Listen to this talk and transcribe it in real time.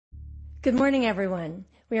Good morning, everyone.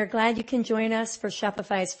 We are glad you can join us for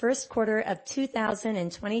Shopify's first quarter of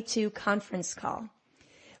 2022 conference call.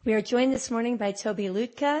 We are joined this morning by Toby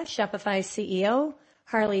Lutka, Shopify's CEO,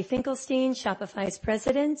 Harley Finkelstein, Shopify's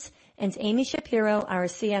president, and Amy Shapiro, our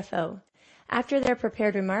CFO. After their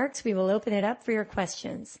prepared remarks, we will open it up for your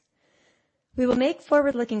questions. We will make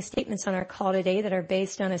forward-looking statements on our call today that are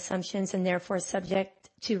based on assumptions and therefore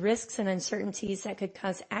subject to risks and uncertainties that could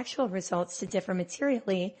cause actual results to differ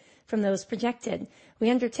materially from those projected. We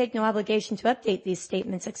undertake no obligation to update these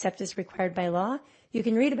statements except as required by law. You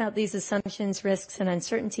can read about these assumptions, risks, and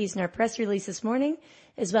uncertainties in our press release this morning,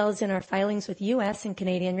 as well as in our filings with U.S. and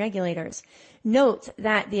Canadian regulators. Note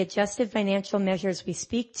that the adjusted financial measures we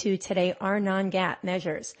speak to today are non-GAAP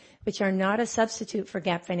measures, which are not a substitute for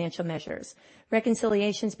GAAP financial measures.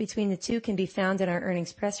 Reconciliations between the two can be found in our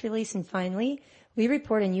earnings press release. And finally, we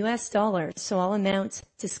report in U.S. dollars, so all amounts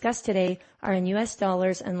discussed today are in U.S.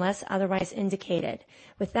 dollars unless otherwise indicated.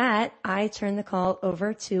 With that, I turn the call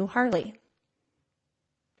over to Harley.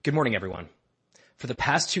 Good morning, everyone. For the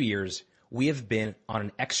past 2 years, we have been on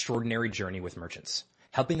an extraordinary journey with merchants,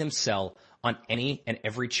 helping them sell on any and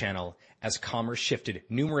every channel as commerce shifted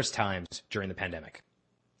numerous times during the pandemic.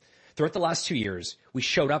 Throughout the last 2 years, we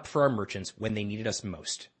showed up for our merchants when they needed us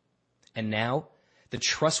most. And now, the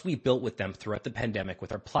trust we built with them throughout the pandemic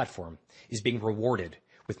with our platform is being rewarded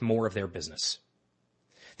with more of their business.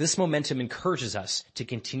 This momentum encourages us to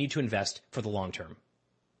continue to invest for the long term.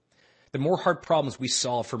 The more hard problems we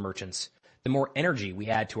solve for merchants, the more energy we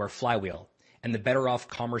add to our flywheel, and the better off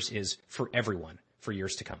commerce is for everyone for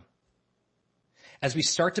years to come. As we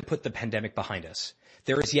start to put the pandemic behind us,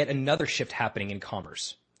 there is yet another shift happening in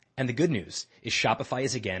commerce. And the good news is Shopify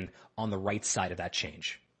is again on the right side of that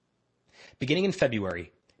change. Beginning in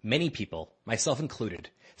February, many people, myself included,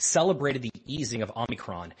 celebrated the easing of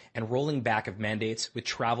Omicron and rolling back of mandates with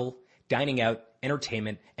travel, dining out,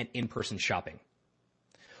 entertainment, and in-person shopping.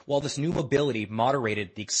 While this new mobility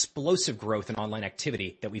moderated the explosive growth in online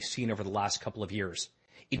activity that we've seen over the last couple of years,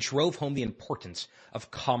 it drove home the importance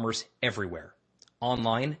of commerce everywhere,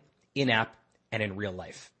 online, in-app, and in real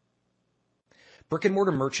life.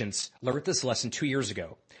 Brick-and-mortar merchants learned this lesson 2 years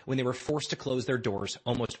ago when they were forced to close their doors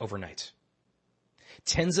almost overnight.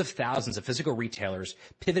 Tens of thousands of physical retailers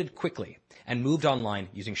pivoted quickly and moved online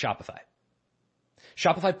using Shopify.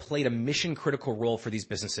 Shopify played a mission-critical role for these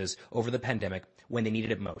businesses over the pandemic when they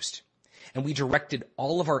needed it most. And we directed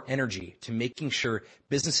all of our energy to making sure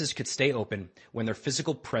businesses could stay open when their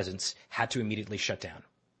physical presence had to immediately shut down.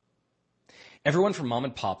 Everyone from mom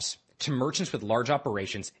and pops to merchants with large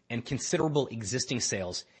operations and considerable existing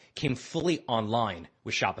sales came fully online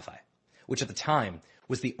with Shopify, which at the time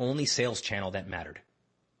was the only sales channel that mattered.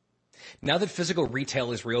 Now that physical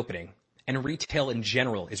retail is reopening and retail in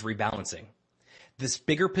general is rebalancing, this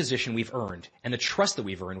bigger position we've earned and the trust that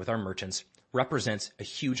we've earned with our merchants represents a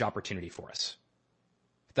huge opportunity for us.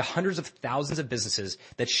 The hundreds of thousands of businesses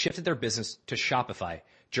that shifted their business to Shopify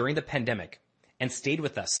during the pandemic and stayed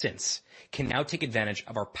with us since can now take advantage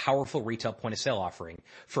of our powerful retail point-of-sale offering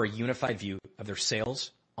for a unified view of their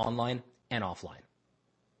sales, online and offline.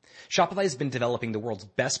 Shopify has been developing the world's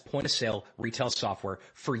best point-of-sale retail software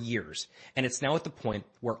for years, and it's now at the point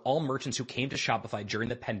where all merchants who came to Shopify during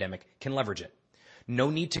the pandemic can leverage it. No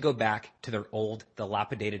need to go back to their old,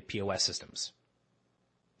 dilapidated POS systems.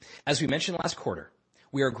 As we mentioned last quarter,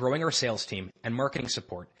 we are growing our sales team and marketing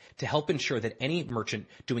support to help ensure that any merchant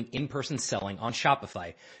doing in-person selling on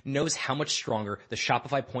Shopify knows how much stronger the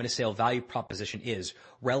Shopify point-of-sale value proposition is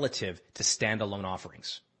relative to standalone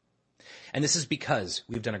offerings. And this is because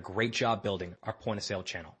we've done a great job building our point-of-sale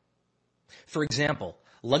channel. For example,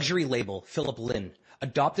 luxury label Philip Lynn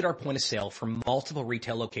adopted our point-of-sale for multiple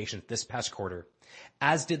retail locations this past quarter,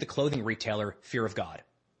 as did the clothing retailer Fear of God.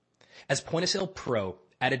 As Point-of-Sale Pro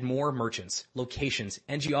added more merchants, locations,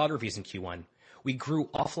 and geographies in Q1, we grew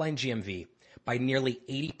offline GMV by nearly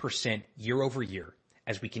 80% year over year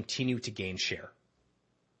as we continue to gain share.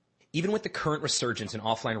 Even with the current resurgence in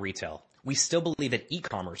offline retail, we still believe that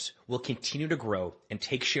e-commerce will continue to grow and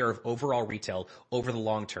take share of overall retail over the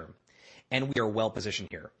long term, and we are well positioned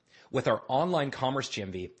here, with our online commerce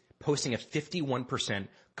GMV posting a 51%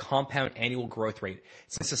 compound annual growth rate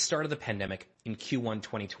since the start of the pandemic in Q1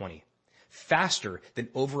 2020, faster than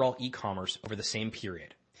overall e-commerce over the same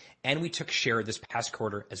period, and we took share this past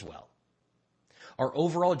quarter as well. Our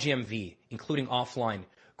overall GMV, including offline,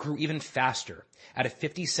 grew even faster at a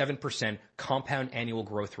 57% compound annual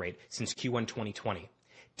growth rate since Q1 2020,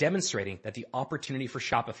 demonstrating that the opportunity for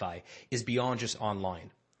Shopify is beyond just online.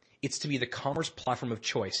 It's to be the commerce platform of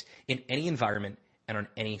choice in any environment and on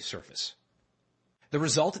any surface. The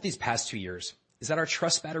result of these past 2 years is that our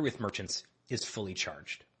trust battery with merchants is fully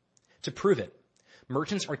charged. To prove it,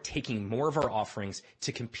 merchants are taking more of our offerings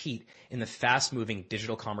to compete in the fast-moving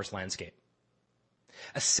digital commerce landscape.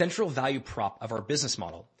 A central value prop of our business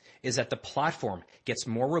model is that the platform gets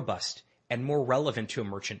more robust and more relevant to a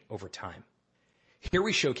merchant over time. Here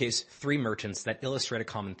we showcase 3 merchants that illustrate a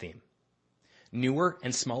common theme. Newer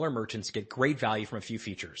and smaller merchants get great value from a few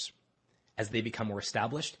features. As they become more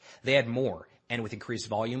established, they add more, and with increased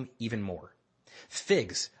volume, even more.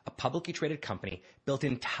 Figs, a publicly traded company built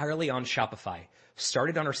entirely on Shopify,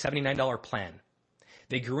 started on our $79 plan.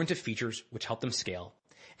 They grew into features which helped them scale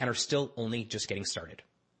and are still only just getting started.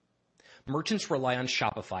 Merchants rely on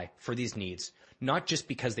Shopify for these needs, not just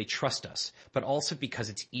because they trust us, but also because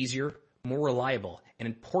it's easier, more reliable, and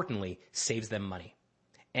importantly, saves them money.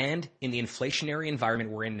 And in the inflationary environment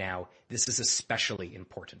we're in now, this is especially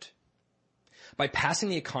important. By passing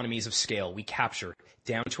the economies of scale we capture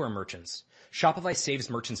down to our merchants, Shopify saves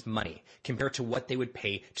merchants money compared to what they would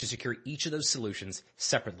pay to secure each of those solutions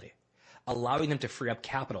separately, allowing them to free up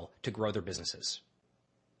capital to grow their businesses.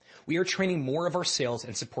 We are training more of our sales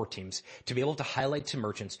and support teams to be able to highlight to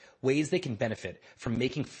merchants ways they can benefit from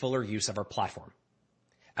making fuller use of our platform.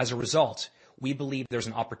 As a result, we believe there's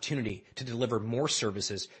an opportunity to deliver more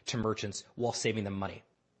services to merchants while saving them money.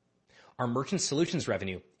 Our merchant solutions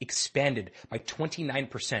revenue expanded by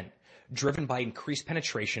 29%, driven by increased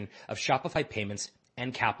penetration of Shopify payments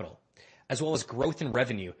and capital, as well as growth in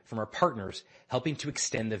revenue from our partners, helping to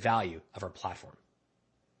extend the value of our platform.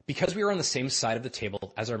 Because we are on the same side of the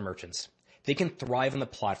table as our merchants, they can thrive on the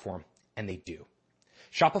platform, and they do.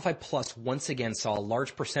 Shopify Plus once again saw a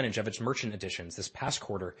large percentage of its merchant additions this past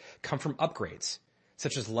quarter come from upgrades,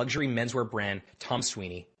 such as luxury menswear brand Tom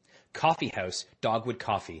Sweeney, coffee house Dogwood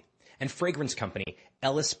Coffee, and fragrance company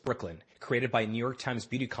Ellis Brooklyn, created by New York Times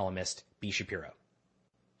beauty columnist B. Shapiro.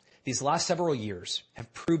 These last several years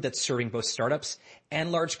have proved that serving both startups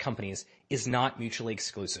and large companies is not mutually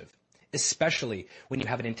exclusive, especially when you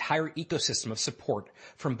have an entire ecosystem of support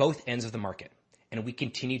from both ends of the market, and we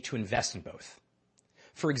continue to invest in both.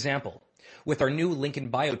 For example, with our new link in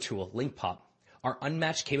bio tool, LinkPop, our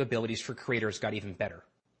unmatched capabilities for creators got even better.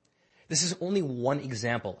 This is only one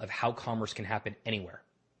example of how commerce can happen anywhere.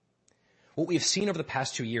 What we've seen over the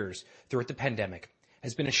past 2 years throughout the pandemic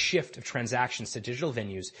has been a shift of transactions to digital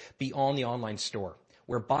venues beyond the online store,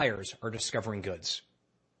 where buyers are discovering goods.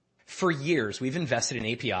 For years, we've invested in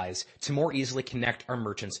APIs to more easily connect our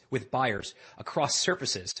merchants with buyers across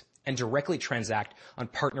surfaces and directly transact on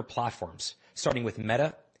partner platforms, starting with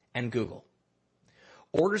Meta and Google.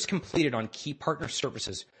 Orders completed on key partner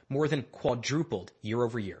services more than quadrupled year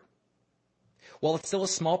over year. While it's still a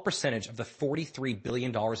small percentage of the $43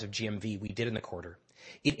 billion of GMV we did in the quarter,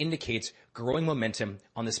 it indicates growing momentum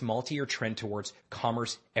on this multi-year trend towards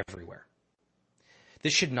commerce everywhere.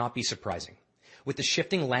 This should not be surprising. With the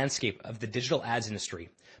shifting landscape of the digital ads industry,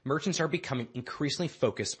 merchants are becoming increasingly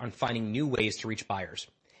focused on finding new ways to reach buyers.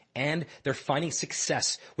 And they're finding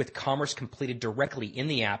success with commerce completed directly in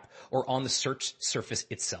the app or on the search surface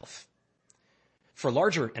itself. For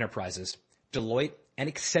larger enterprises, Deloitte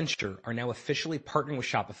and Accenture are now officially partnering with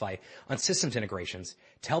Shopify on systems integrations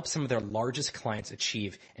to help some of their largest clients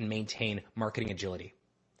achieve and maintain marketing agility.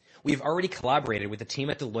 We've already collaborated with the team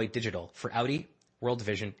at Deloitte Digital for Audi, World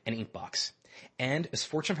Vision, and Inkbox. And as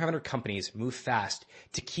Fortune 500 companies move fast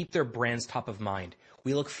to keep their brands top of mind,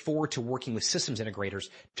 we look forward to working with systems integrators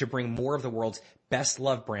to bring more of the world's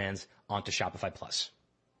best-loved brands onto Shopify Plus.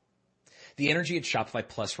 The energy at Shopify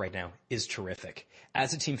Plus right now is terrific,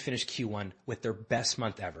 as the team finished Q1 with their best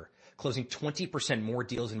month ever, closing 20% more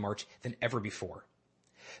deals in March than ever before.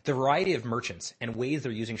 The variety of merchants and ways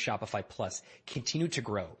they're using Shopify Plus continue to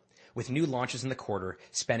grow, with new launches in the quarter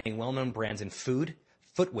spanning well-known brands in food,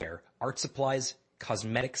 footwear, art supplies,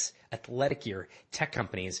 cosmetics, athletic gear, tech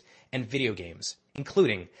companies, and video games,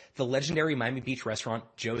 including the legendary Miami Beach restaurant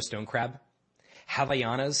Joe's Stone Crab,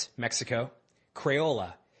 Havaianas, Mexico,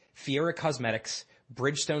 Crayola, Fiera Cosmetics,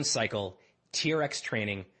 Bridgestone Cycle, TRX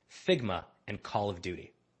Training, Figma, and Call of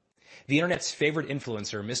Duty. The internet's favorite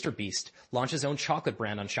influencer, Mr. Beast, launched his own chocolate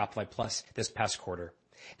brand on Shopify Plus this past quarter.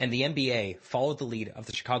 And the NBA followed the lead of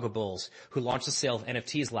the Chicago Bulls, who launched the sale of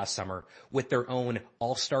NFTs last summer with their own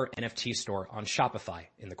all-star NFT store on Shopify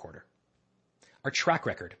in the quarter. Our track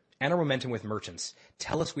record and our momentum with merchants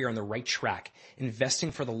tell us we are on the right track,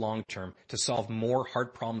 investing for the long term to solve more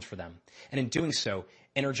hard problems for them, and in doing so,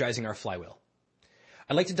 energizing our flywheel.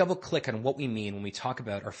 I'd like to double-click on what we mean when we talk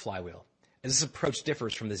about our flywheel, as this approach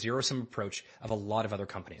differs from the zero-sum approach of a lot of other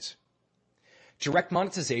companies. Direct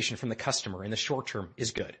monetization from the customer in the short term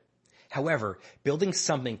is good. However, building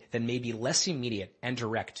something that may be less immediate and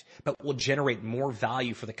direct, but will generate more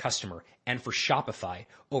value for the customer and for Shopify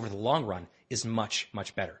over the long run is much,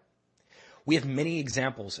 much better. We have many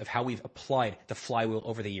examples of how we've applied the flywheel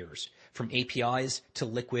over the years, from APIs to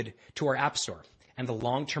Liquid to our App Store, and the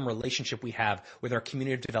long-term relationship we have with our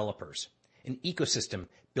community of developers, an ecosystem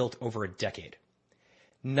built over a decade.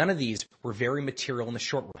 None of these were very material in the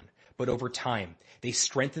short run, but over time, they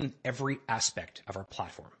strengthened every aspect of our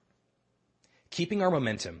platform. Keeping our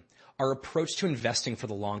momentum, our approach to investing for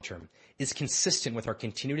the long term is consistent with our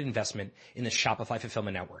continued investment in the Shopify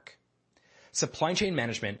Fulfillment Network. Supply chain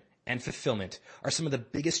management and fulfillment are some of the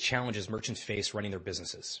biggest challenges merchants face running their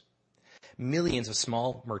businesses. Millions of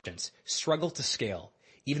small merchants struggle to scale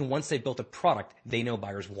even once they've built a product they know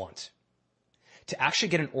buyers want. To actually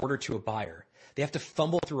get an order to a buyer, they have to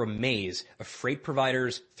fumble through a maze of freight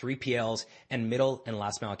providers, 3PLs, and middle and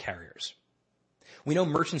last mile carriers. We know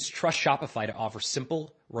merchants trust Shopify to offer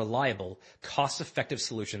simple, reliable, cost-effective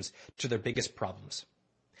solutions to their biggest problems.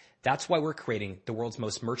 That's why we're creating the world's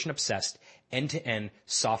most merchant-obsessed end-to-end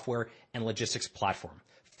software and logistics platform,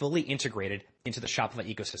 fully integrated into the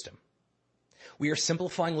Shopify ecosystem. We are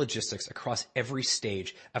simplifying logistics across every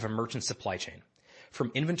stage of a merchant supply chain,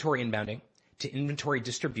 from inventory inbounding to inventory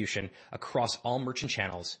distribution across all merchant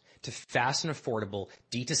channels to fast and affordable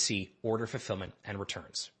D2C order fulfillment and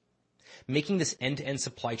returns. Making this end-to-end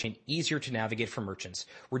supply chain easier to navigate for merchants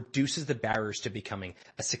reduces the barriers to becoming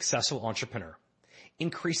a successful entrepreneur,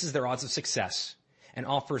 increases their odds of success, and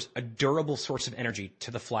offers a durable source of energy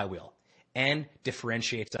to the flywheel, and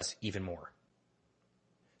differentiates us even more.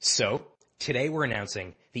 So, today we're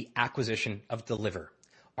announcing the acquisition of Deliver,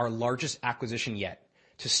 our largest acquisition yet,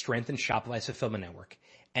 to strengthen Shopify's fulfillment network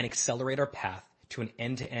and accelerate our path to an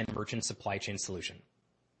end-to-end merchant supply chain solution.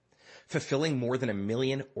 Fulfilling more than 1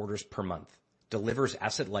 million orders per month, Deliver's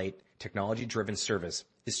asset-light, technology-driven service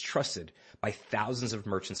is trusted by thousands of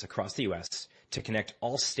merchants across the U.S. to connect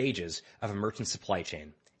all stages of a merchant supply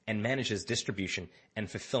chain and manages distribution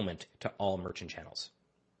and fulfillment to all merchant channels.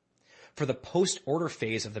 For the post-order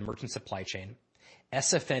phase of the merchant supply chain,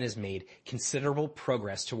 SFN has made considerable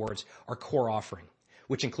progress towards our core offering,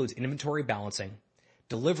 which includes inventory balancing,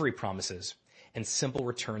 delivery promises, and simple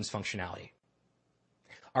returns functionality.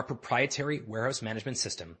 Our proprietary warehouse management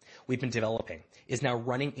system we've been developing is now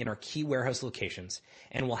running in our key warehouse locations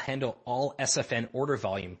and will handle all SFN order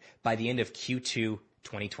volume by the end of Q2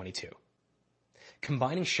 2022.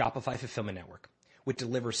 Combining Shopify Fulfillment Network with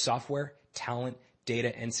Deliver's software, talent,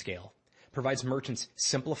 data, and scale provides merchants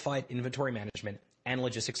simplified inventory management and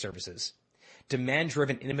logistics services,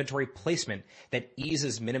 demand-driven inventory placement that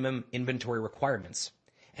eases minimum inventory requirements,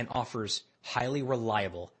 and offers highly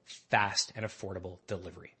reliable, fast, and affordable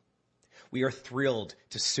delivery. We are thrilled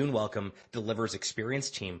to soon welcome Deliver's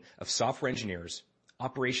experienced team of software engineers,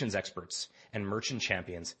 operations experts, and merchant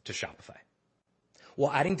champions to Shopify.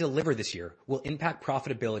 While adding Deliver this year will impact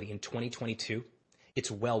profitability in 2022, it's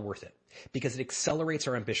well worth it because it accelerates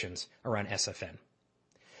our ambitions around SFN.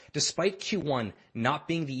 Despite Q1 not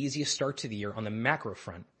being the easiest start to the year on the macro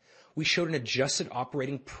front, we showed an adjusted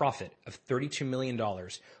operating profit of $32 million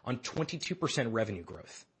on 22% revenue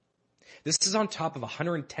growth. This is on top of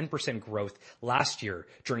 110% growth last year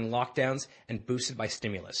during lockdowns and boosted by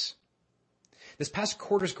stimulus. This past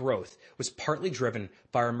quarter's growth was partly driven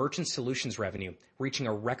by our merchant solutions revenue reaching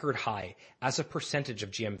a record high as a percentage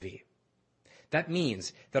of GMV. That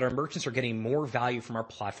means that our merchants are getting more value from our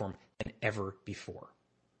platform than ever before.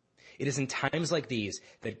 It is in times like these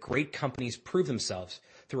that great companies prove themselves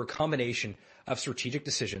through a combination of strategic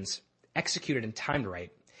decisions, executed and timed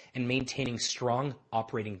right, and maintaining strong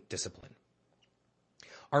operating discipline.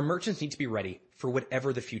 Our merchants need to be ready for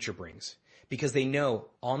whatever the future brings because they know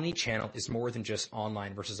omni-channel is more than just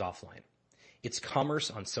online versus offline. It's commerce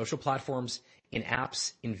on social platforms, in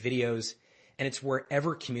apps, in videos, and it's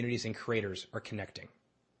wherever communities and creators are connecting.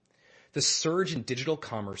 The surge in digital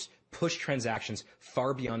commerce pushed transactions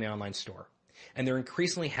far beyond the online store, and they're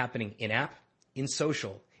increasingly happening in-app, in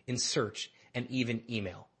social, in search, and even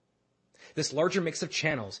email. This larger mix of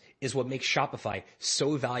channels is what makes Shopify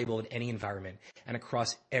so valuable in any environment and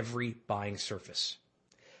across every buying surface.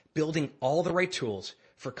 Building all the right tools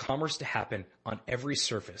for commerce to happen on every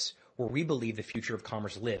surface where we believe the future of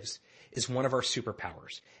commerce lives is one of our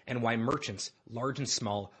superpowers and why merchants, large and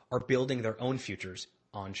small, are building their own futures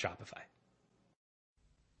on Shopify.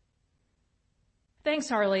 Thanks,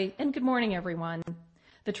 Harley, and good morning, everyone.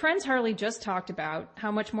 The trends Harley just talked about,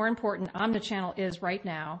 how much more important omnichannel is right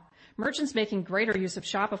now, merchants making greater use of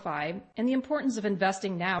Shopify, and the importance of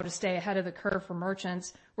investing now to stay ahead of the curve for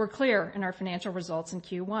merchants were clear in our financial results in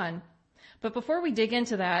Q1. But before we dig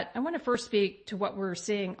into that, I want to first speak to what we're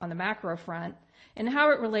seeing on the macro front and how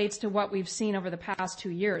it relates to what we've seen over the past 2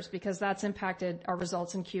 years, because that's impacted our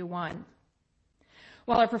results in Q1.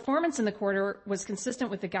 While our performance in the quarter was consistent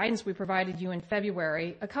with the guidance we provided you in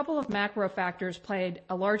February, a couple of macro factors played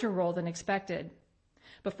a larger role than expected.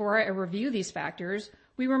 Before I review these factors,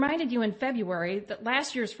 we reminded you in February that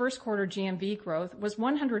last year's first quarter GMV growth was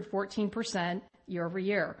 114% year over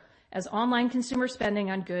year, as online consumer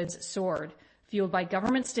spending on goods soared, fueled by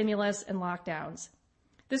government stimulus and lockdowns.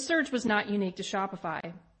 This surge was not unique to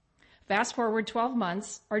Shopify. Fast forward 12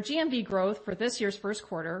 months, our GMV growth for this year's first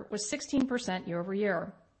quarter was 16% year over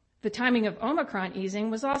year. The timing of Omicron easing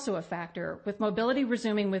was also a factor, with mobility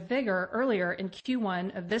resuming with vigor earlier in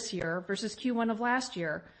Q1 of this year versus Q1 of last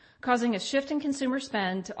year, causing a shift in consumer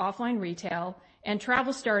spend to offline retail and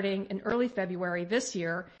travel starting in early February this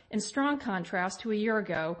year, in strong contrast to a year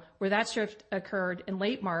ago, where that shift occurred in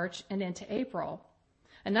late March and into April.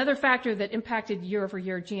 Another factor that impacted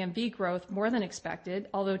year-over-year GMV growth more than expected,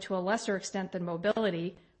 although to a lesser extent than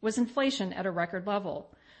mobility, was inflation at a record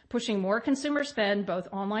level, pushing more consumer spend both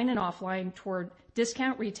online and offline toward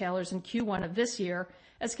discount retailers in Q1 of this year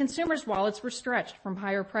as consumers' wallets were stretched from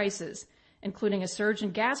higher prices, including a surge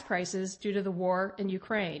in gas prices due to the war in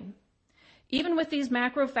Ukraine. Even with these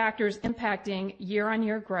macro factors impacting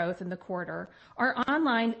year-on-year growth in the quarter, our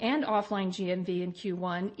online and offline GMV in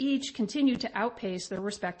Q1 each continued to outpace their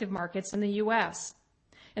respective markets in the U.S.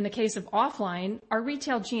 In the case of offline, our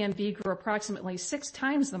retail GMV grew approximately 6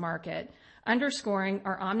 times the market, underscoring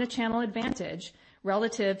our omnichannel advantage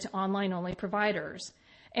relative to online-only providers,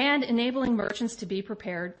 and enabling merchants to be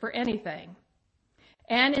prepared for anything.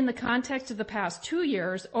 And in the context of the past 2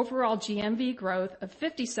 years, overall GMV growth of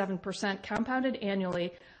 57% compounded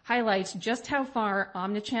annually highlights just how far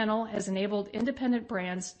omnichannel has enabled independent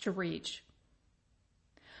brands to reach.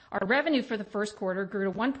 Our revenue for the first quarter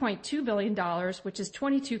grew to $1.2 billion, which is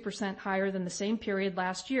 22% higher than the same period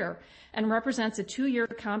last year and represents a 2-year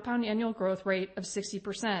compound annual growth rate of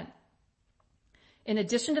 60%. In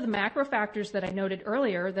addition to the macro factors that I noted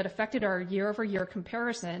earlier that affected our year-over-year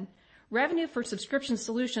comparison, revenue for subscription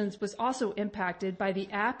solutions was also impacted by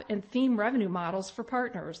the app and theme revenue models for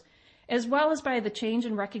partners, as well as by the change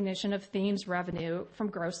in recognition of themes revenue from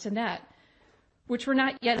gross to net, which were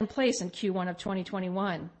not yet in place in Q1 of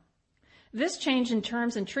 2021. This change in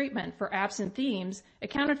terms and treatment for apps and themes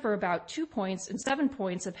accounted for about 2 points and 7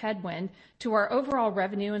 points of headwind to our overall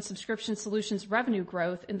revenue and subscription solutions revenue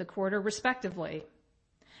growth in the quarter, respectively.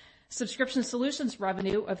 Subscription solutions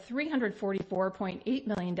revenue of $344.8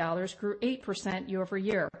 million grew 8% year over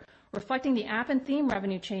year, reflecting the app and theme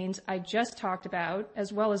revenue changes I just talked about,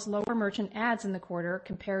 as well as lower merchant ads in the quarter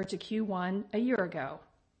compared to Q1 a year ago.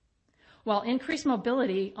 While increased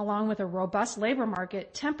mobility, along with a robust labor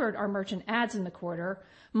market, tempered our merchant ads in the quarter,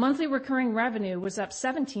 monthly recurring revenue was up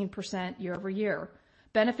 17% year over year,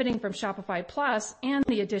 benefiting from Shopify Plus and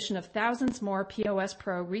the addition of thousands more POS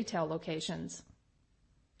Pro retail locations.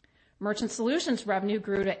 Merchant Solutions revenue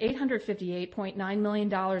grew to $858.9 million in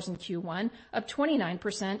Q1, up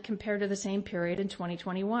 29% compared to the same period in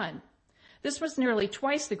 2021. This was nearly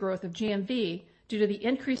twice the growth of GMV due to the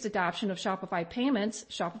increased adoption of Shopify Payments,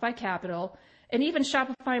 Shopify Capital, and even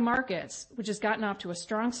Shopify Markets, which has gotten off to a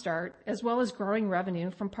strong start, as well as growing revenue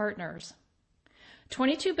from partners.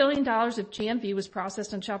 $22 billion of GMV was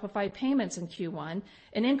processed on Shopify Payments in Q1,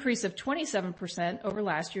 an increase of 27% over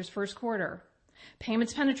last year's first quarter.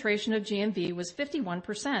 Payments penetration of GMV was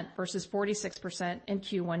 51% versus 46% in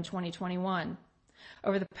Q1 2021.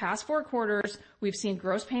 Over the past 4 quarters, we've seen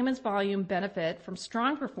gross payments volume benefit from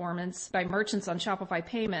strong performance by merchants on Shopify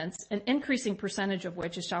Payments, an increasing percentage of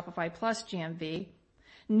which is Shopify Plus GMV,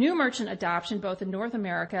 new merchant adoption both in North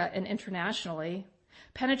America and internationally,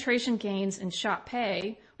 penetration gains in Shop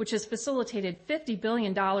Pay, which has facilitated $50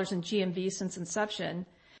 billion in GMV since inception,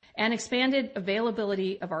 and expanded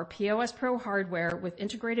availability of our POS Pro hardware with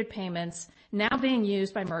integrated payments now being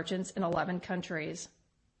used by merchants in 11 countries.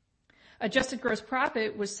 Adjusted gross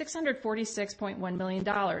profit was $646.1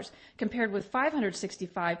 million, compared with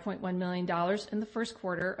 $565.1 million in the first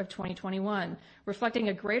quarter of 2021, reflecting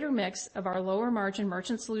a greater mix of our lower margin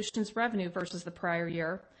merchant solutions revenue versus the prior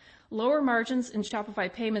year, lower margins in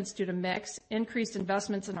Shopify Payments due to mix, increased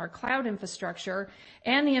investments in our cloud infrastructure,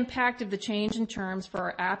 and the impact of the change in terms for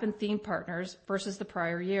our app and theme partners versus the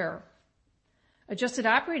prior year. Adjusted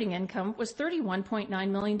operating income was $31.9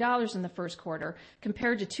 million in the first quarter,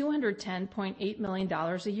 compared to $210.8 million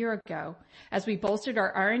a year ago, as we bolstered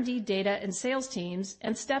our R&D, data, and sales teams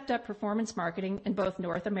and stepped up performance marketing in both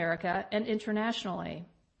North America and internationally.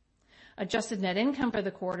 Adjusted net income for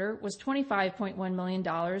the quarter was $25.1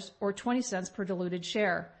 million, or 20 cents per diluted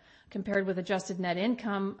share, compared with adjusted net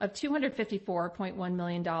income of $254.1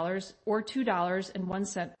 million, or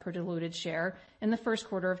 $2.01 per diluted share in the first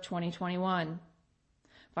quarter of 2021.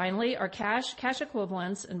 Finally, our cash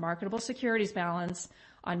equivalents, and marketable securities balance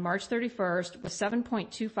on March 31st was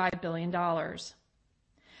 $7.25 billion.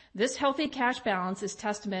 This healthy cash balance is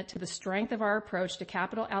testament to the strength of our approach to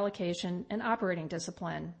capital allocation and operating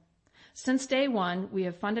discipline. Since day one, we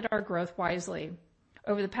have funded our growth wisely.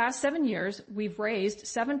 Over the past 7 years, we've raised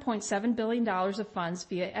 $7.7 billion of funds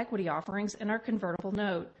via equity offerings in our convertible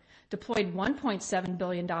note, deployed $1.7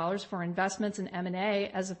 billion for investments in M&A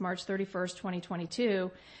as of March 31st,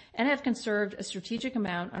 2022, and have conserved a strategic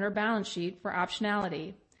amount on our balance sheet for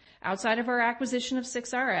optionality. Outside of our acquisition of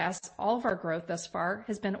 6RS, all of our growth thus far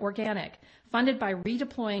has been organic, funded by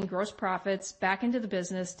redeploying gross profits back into the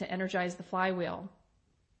business to energize the flywheel.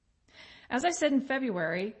 As I said in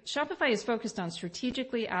February, Shopify is focused on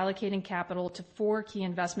strategically allocating capital to 4 key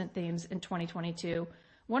investment themes in 2022,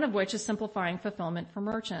 one of which is simplifying fulfillment for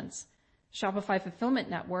merchants. Shopify Fulfillment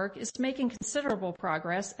Network is making considerable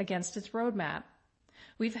progress against its roadmap.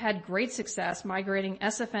 We've had great success migrating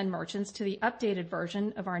SFN merchants to the updated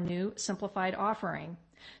version of our new simplified offering.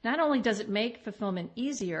 Not only does it make fulfillment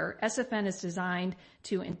easier, SFN is designed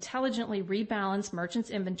to intelligently rebalance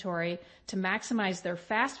merchants' inventory to maximize their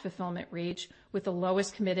fast fulfillment reach with the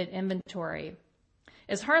lowest committed inventory.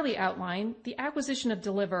 As Harley outlined, the acquisition of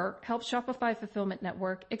Deliver helps Shopify Fulfillment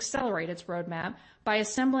Network accelerate its roadmap by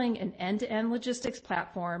assembling an end-to-end logistics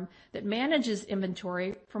platform that manages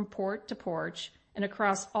inventory from port to porch and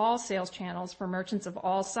across all sales channels for merchants of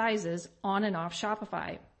all sizes on and off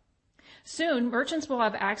Shopify. Soon, merchants will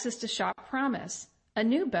have access to Shop Promise, a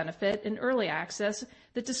new benefit in early access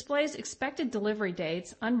that displays expected delivery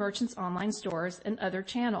dates on merchants' online stores and other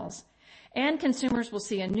channels, and consumers will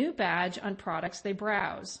see a new badge on products they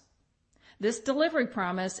browse. This delivery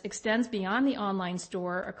promise extends beyond the online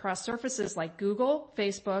store across surfaces like Google,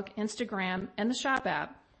 Facebook, Instagram, and the Shop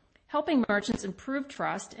app, helping merchants improve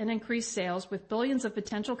trust and increase sales with billions of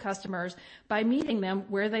potential customers by meeting them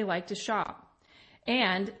where they like to shop.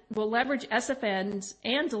 And will leverage SFN's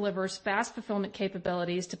and Deliver's fast fulfillment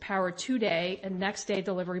capabilities to power 2-day and next-day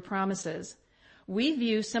delivery promises. We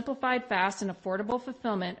view simplified, fast, and affordable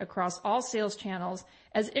fulfillment across all sales channels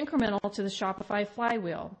as incremental to the Shopify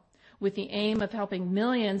flywheel, with the aim of helping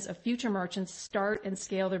millions of future merchants start and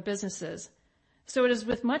scale their businesses. So it is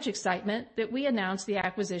with much excitement that we announced the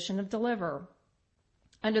acquisition of Deliver.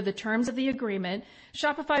 Under the terms of the agreement,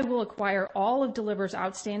 Shopify will acquire all of Deliver's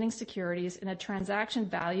outstanding securities in a transaction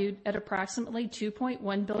valued at approximately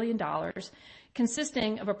 $2.1 billion,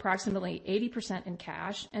 consisting of approximately 80% in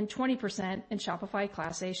cash and 20% in Shopify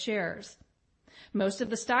Class A shares. Most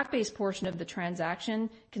of the stock-based portion of the transaction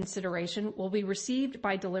consideration will be received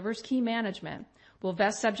by Deliver's key management, will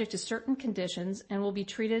vest subject to certain conditions, and will be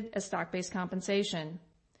treated as stock-based compensation.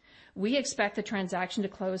 We expect the transaction to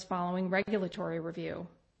close following regulatory review.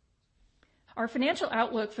 Our financial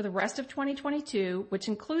outlook for the rest of 2022, which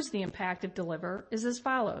includes the impact of Deliver, is as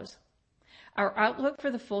follows. Our outlook for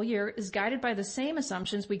the full year is guided by the same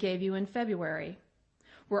assumptions we gave you in February.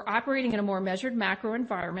 We're operating in a more measured macro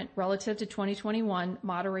environment relative to 2021,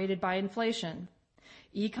 moderated by inflation.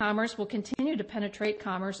 E-commerce will continue to penetrate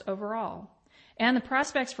commerce overall. And the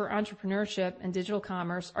prospects for entrepreneurship and digital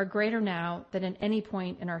commerce are greater now than at any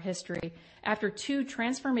point in our history after 2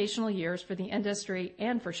 transformational years for the industry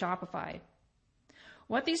and for Shopify.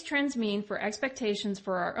 What these trends mean for expectations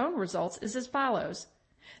for our own results is as follows.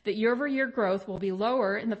 That year-over-year growth will be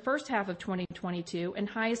lower in the first half of 2022 and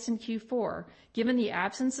highest in Q4, given the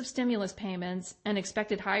absence of stimulus payments and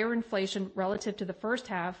expected higher inflation relative to the first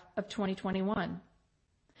half of 2021.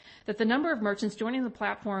 That the number of merchants joining the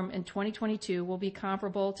platform in 2022 will be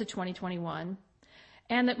comparable to 2021,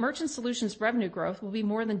 and that Merchant Solutions revenue growth will be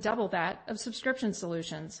more than double that of Subscription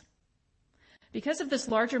Solutions. Because of this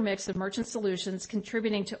larger mix of Merchant Solutions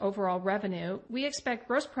contributing to overall revenue, we expect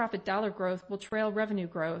gross profit dollar growth will trail revenue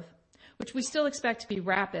growth, which we still expect to be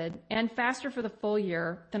rapid and faster for the full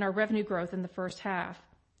year than our revenue growth in the first half.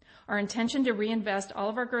 Our intention to reinvest all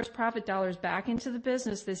of our gross profit dollars back into the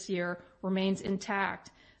business this year remains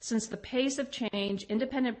intact, since the pace of change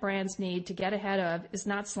independent brands need to get ahead of is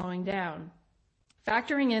not slowing down.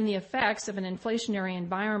 Factoring in the effects of an inflationary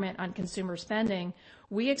environment on consumer spending,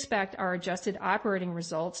 we expect our adjusted operating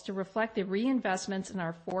results to reflect the reinvestments in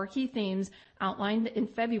our 4 key themes outlined in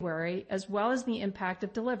February, as well as the impact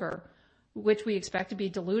of Deliver, which we expect to be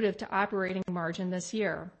dilutive to operating margin this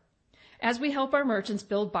year. As we help our merchants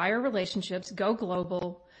build buyer relationships, go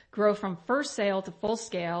global, grow from first sale to full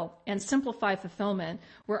scale, and simplify fulfillment,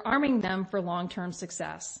 we're arming them for long-term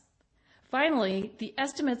success. Finally, the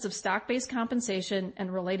estimates of stock-based compensation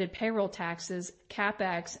and related payroll taxes,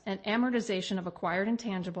 CapEx, and amortization of acquired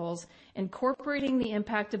intangibles, incorporating the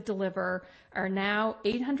impact of Deliver, are now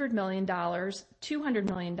 $800 million, $200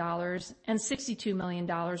 million, and $62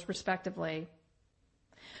 million, respectively.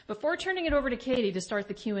 Before turning it over to Katie to start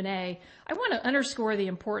the Q&A, I want to underscore the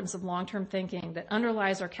importance of long-term thinking that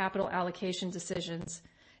underlies our capital allocation decisions.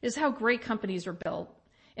 It is how great companies are built.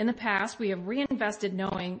 In the past, we have reinvested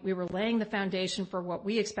knowing we were laying the foundation for what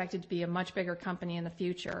we expected to be a much bigger company in the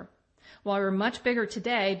future. While we're much bigger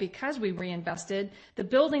today because we reinvested, the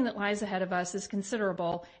building that lies ahead of us is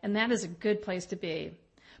considerable, and that is a good place to be.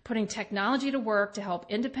 Putting technology to work to help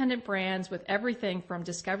independent brands with everything from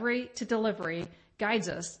discovery to delivery guides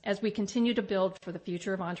us as we continue to build for the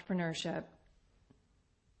future of entrepreneurship.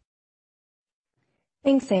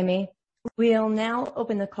 Thanks, Amy. We'll now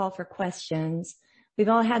open the call for questions. We've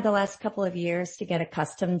all had the last couple of years to get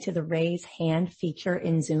accustomed to the raise hand feature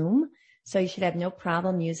in Zoom, so you should have no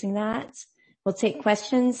problem using that. We'll take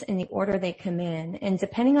questions in the order they come in, and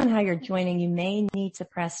depending on how you're joining, you may need to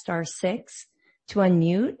press *6 to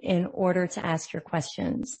unmute in order to ask your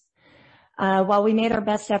questions. While we made our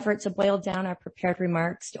best effort to boil down our prepared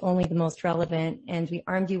remarks to only the most relevant, and we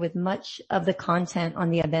armed you with much of the content on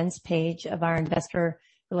the events page of our investor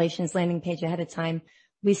relations landing page ahead of time,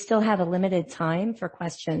 we still have a limited time for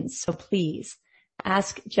questions. So please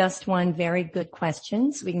ask just one very good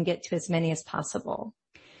question so we can get to as many as possible.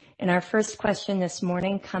 And our first question this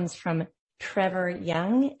morning comes from Trevor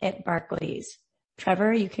Young at Barclays.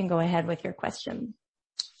 Trevor, you can go ahead with your question.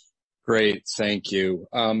 Great, thank you.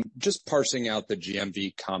 Just parsing out the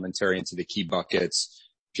GMV commentary into the key buckets,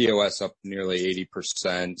 POS up nearly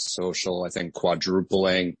 80%, social, I think,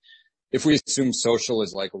 quadrupling. If we assume social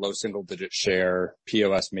is like a low single-digit share,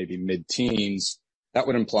 POS maybe mid-teens, that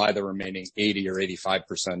would imply the remaining 80 or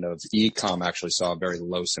 85% of e-com actually saw a very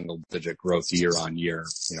low single-digit growth year on year,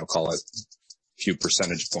 call it a few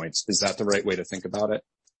percentage points. Is that the right way to think about it?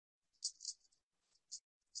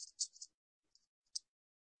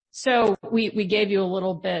 So we gave you a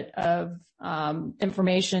little bit of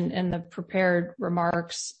information in the prepared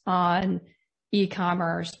remarks on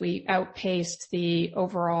e-commerce. We outpaced the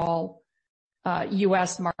overall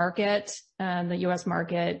U.S. market, and the U.S.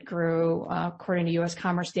 market grew, according to U.S.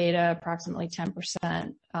 Commerce data, approximately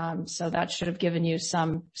 10%. So that should have given you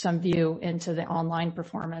some view into the online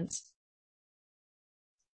performance.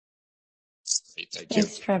 Thank you.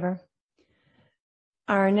 Thanks, Trevor.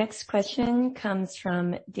 Our next question comes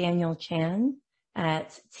from Daniel Chan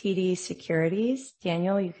at TD Securities.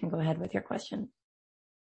 Daniel, you can go ahead with your question.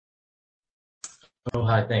 Oh,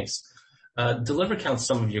 hi, thanks. Deliver counts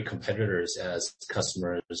some of your competitors as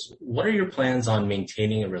customers. What are your plans on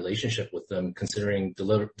maintaining a relationship with them, considering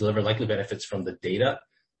Deliver likely benefits from the data,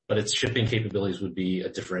 but its shipping capabilities would be a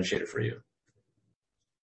differentiator for you?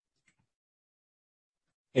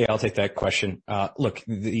 Hey, I'll take that question. Look,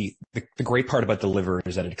 the great part about Deliver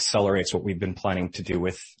is that it accelerates what we've been planning to do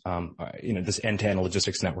with, this end-to-end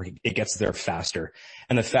logistics network. It gets there faster.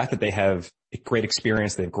 And the fact that they have a great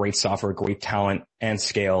experience, they have great software, great talent, and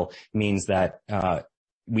scale means that,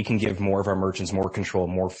 we can give more of our merchants more control,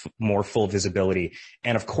 more full visibility.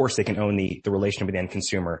 And of course, they can own the relationship with the end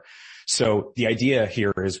consumer. So the idea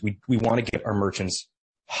here is we want to get our merchants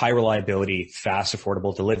high reliability, fast,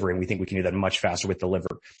 affordable delivery, and we think we can do that much faster with Deliver.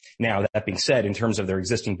 Now, that being said, in terms of their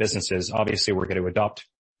existing businesses, obviously we're going to adopt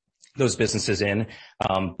those businesses in,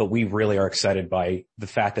 but we really are excited by the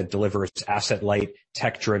fact that Deliver is asset light,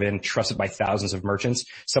 tech driven, trusted by thousands of merchants.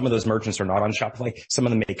 Some of those merchants are not on Shopify. Some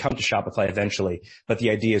of them may come to Shopify eventually, but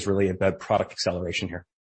the idea is really about product acceleration here.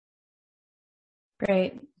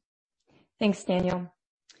 Great. Thanks, Daniel.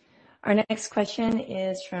 Our next question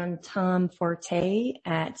is from Tom Forte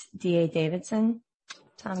at D.A. Davidson.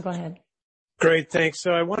 Tom, go ahead. Great, thanks.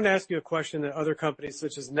 So I wanted to ask you a question that other companies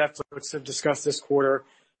such as Netflix have discussed this quarter.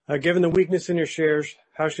 Given the weakness in your shares,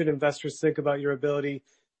 how should investors think about your ability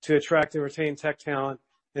to attract and retain tech talent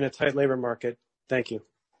in a tight labor market? Thank you.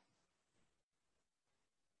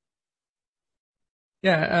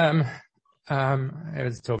 Yeah,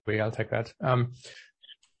 it's Toby. I'll take that.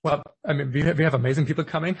 Well, I mean, we have amazing people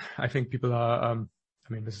coming. I think people are,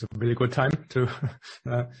 this is a really good time to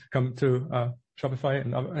come to Shopify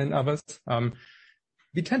and others.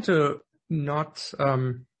 We tend to not,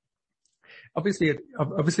 obviously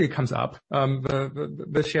it comes up.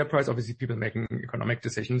 The share price, obviously people making economic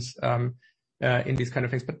decisions in these kind of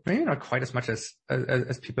things, but maybe not quite as much as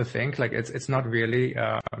people think. Like it's not really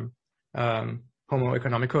Homo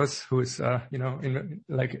economicus, who's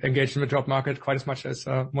engaged in the job market quite as much as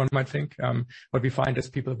one might think. What we find is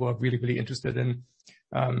people who are really, really interested in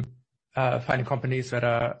finding companies that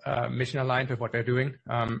are mission aligned with what they're doing,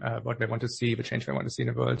 what they want to see, the change they want to see in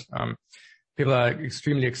the world. People are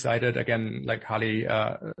extremely excited. Again, like Harley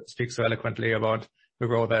speaks so eloquently about the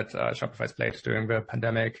role that Shopify's played during the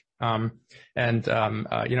pandemic. A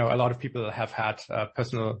lot of people have had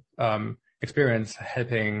personal experience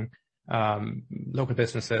helping local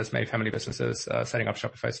businesses, maybe family businesses, setting up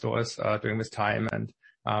Shopify stores during this time, and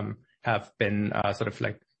have been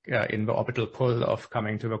in the orbital pull of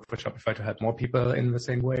coming to work for Shopify to help more people in the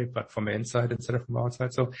same way, but from the inside instead of from the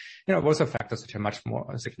outside. So, those are factors which are much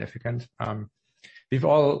more significant. We've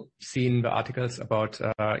all seen the articles about,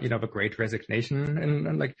 the Great Resignation,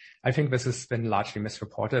 and I think this has been largely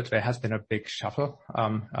misreported. There has been a big shuffle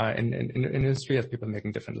in industry as people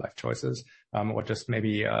making different life choices, or just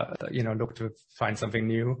maybe look to find something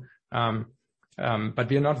new. But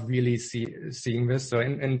we are not really seeing this. So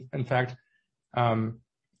in fact,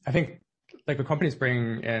 I think the companies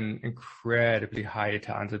bring in incredibly high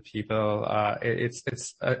talented people.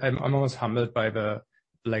 I'm almost humbled by the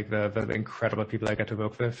incredible people I get to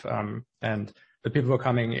work with. And the people who are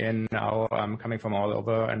coming in now, coming from all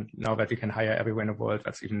over, and now that we can hire everywhere in the world,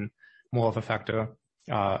 that's even more of a factor.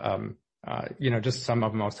 Just some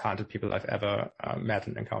of the most talented people I've ever met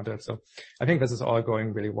and encountered. So I think this is all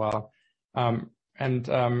going really well.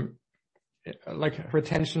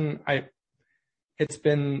 Retention, it's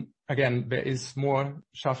been, again, there is more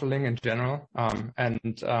shuffling in general. I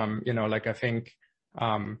think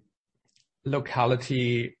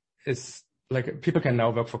locality is people can now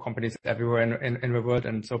work for companies everywhere in the world,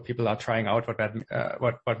 and so people are trying out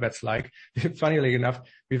what that's like. Funnily enough,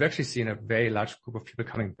 we've actually seen a very large group of people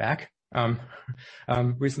coming back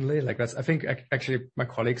recently. I think actually my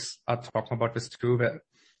colleagues are talking about this too. That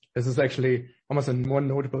this is actually almost a more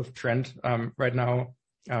notable trend right now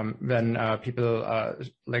than people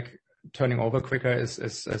turning over quicker is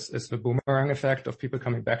the boomerang effect of people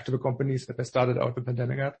coming back to the companies that they started out the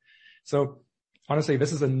pandemic at. So honestly,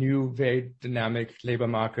 this is a new, very dynamic labor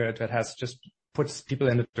market that has just puts people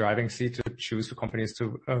in the driving seat to choose the companies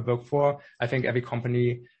to work for. I think every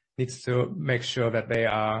company needs to make sure that they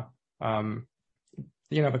are,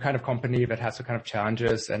 the kind of company that has the kind of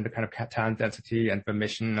challenges and the kind of talent density and the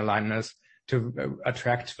mission alignedness to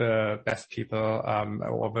attract the best people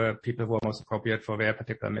or the people who are most appropriate for their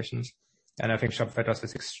particular missions. And I think Shopify does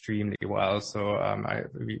this extremely well. So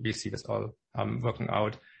we see this all working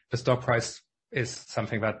out. The stock price is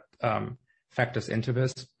something that factors into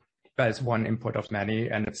this. That is one input of many,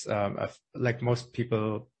 and it's most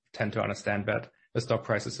people tend to understand that the stock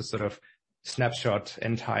price is a sort of snapshot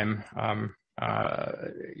in time,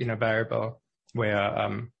 variable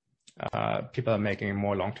where people are making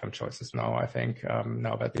more long-term choices now. I think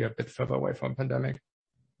now that we are a bit further away from the pandemic.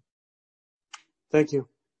 Thank you.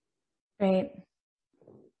 Great.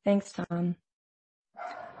 Thanks, Tom.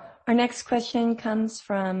 Our next question comes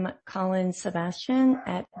from Colin Sebastian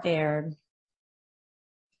at Baird.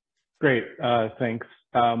 Great. Thanks.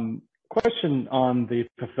 Question on the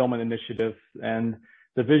fulfillment initiative and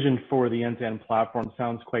the vision for the end-to-end platform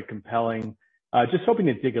sounds quite compelling. Just hoping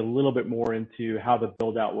to dig a little bit more into how the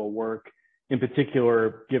build out will work, in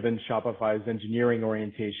particular, given Shopify's engineering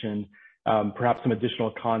orientation, perhaps some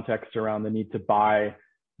additional context around the need to buy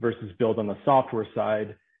versus build on the software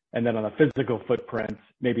side. And then on the physical footprint,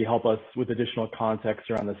 maybe help us with additional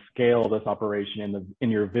context around the scale of this operation in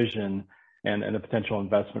your vision and the potential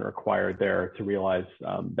investment required there to realize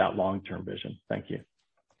that long-term vision. Thank you.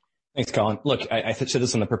 Thanks, Colin. Look, I said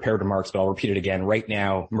this in the prepared remarks, but I'll repeat it again. Right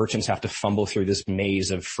now, merchants have to fumble through this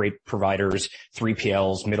maze of freight providers,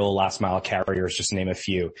 3PLs, middle, last mile carriers, just to name a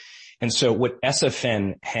few. And so what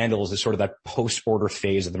SFN handles is sort of that post-order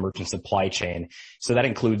phase of the merchant supply chain. So that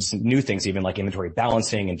includes new things, even like inventory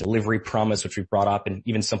balancing and delivery promise, which we've brought up, and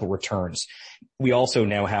even simple returns. We also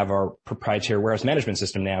now have our proprietary warehouse management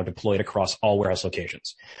system now deployed across all warehouse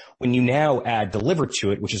locations. When you now add deliver to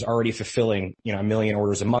it, which is already fulfilling, 1 million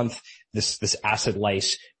orders a month, this asset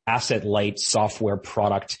light software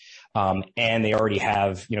product, and they already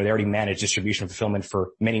have, they already manage distribution fulfillment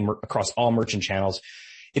for many across all merchant channels.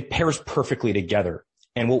 It pairs perfectly together.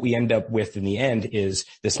 And what we end up with in the end is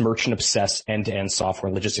this merchant-obsessed end-to-end software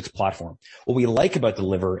and logistics platform. What we like about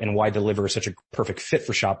Deliver and why Deliver is such a perfect fit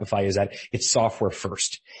for Shopify is that it's software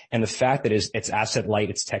first. And the fact that it's asset light,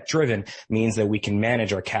 it's tech-driven, means that we can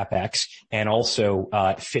manage our CapEx and also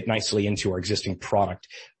fit nicely into our existing product.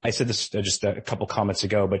 I said this just a couple comments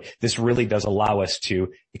ago, but this really does allow us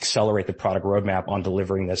to accelerate the product roadmap on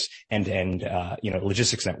delivering this end-to-end,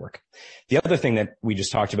 logistics network. The other thing that we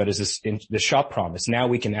just talked about is the shop promise. Now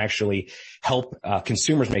we can actually help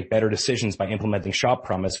consumers make better decisions by implementing shop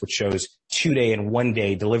promise, which shows 2-day and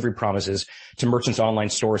 1-day delivery promises to merchants' online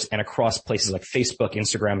stores and across places like Facebook,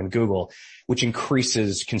 Instagram, and Google, which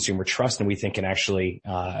increases consumer trust and we think can actually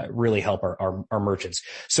really help our merchants.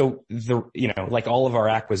 So like all of our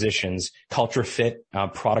acquisitions, culture fit,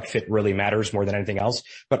 product fit really matters more than anything else,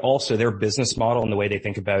 but also their business model and the way they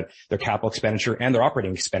think about their capital expenditure and their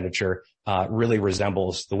operating expenditure really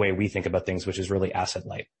resembles the way we think about things, which is really asset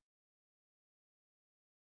light.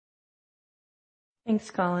 Thanks,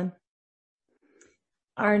 Colin.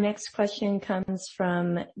 Our next question comes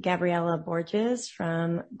from Gabriela Borges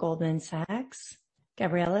from Goldman Sachs.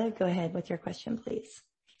 Gabriela, go ahead with your question, please.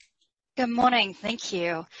 Good morning. Thank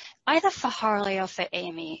you. Either for Harley or for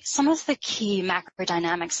Amy, some of the key macro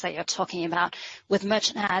dynamics that you're talking about with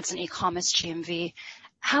merchant ads and e-commerce GMV,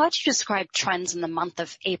 how would you describe trends in the month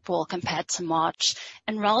of April compared to March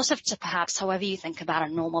and relative to perhaps however you think about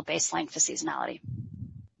a normal baseline for seasonality?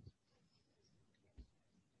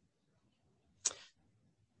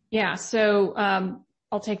 Yeah, so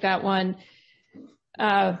I'll take that one.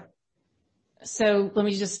 So let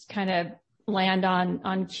me just kind of land on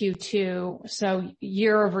Q2. So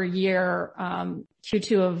year over year,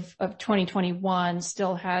 Q2 of 2021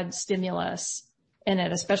 still had stimulus in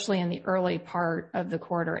it, especially in the early part of the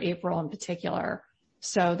quarter, April in particular.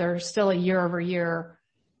 So there's still a year over year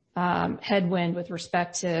headwind with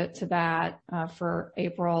respect to that for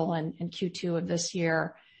April and Q2 of this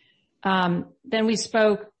year. Then we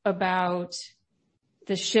spoke about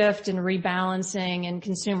the shift and rebalancing in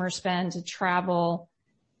consumer spend to travel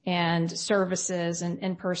and services and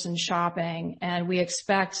in-person shopping. And we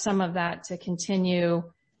expect some of that to continue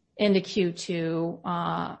into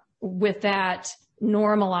Q2, with that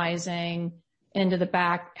normalizing into the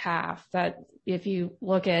back half. That if you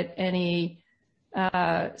look at any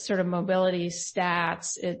sort of mobility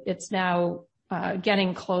stats, it's now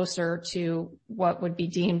getting closer to what would be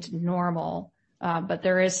deemed normal, but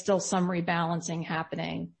there is still some rebalancing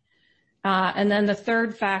happening. And then the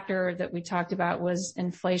third factor that we talked about was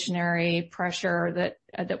inflationary pressure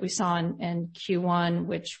that we saw in Q1,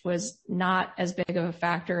 which was not as big of a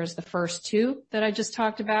factor as the first two that I just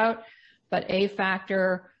talked about, but a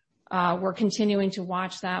factor. We're continuing to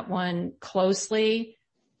watch that one closely.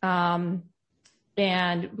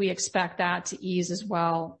 And we expect that to ease as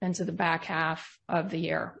well into the back half of the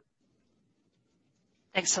year.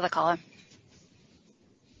 Thanks for the call.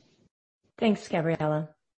 Thanks, Gabriela.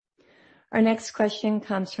 Our next question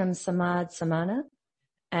comes from Samad Samana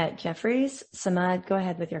at Jefferies. Samad, go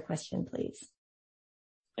ahead with your question, please.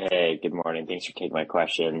 Hey, good morning. Thanks for taking my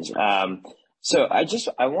questions. So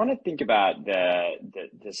I want to think about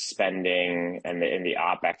the spending and the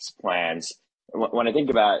OpEx plans. When I think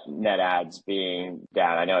about net ads being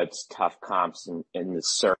down, I know it's tough comps in the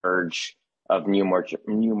surge of new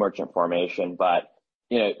merchant formation, but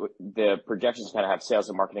the projections kind of have sales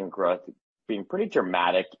and marketing growth being pretty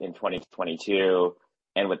dramatic in 2022,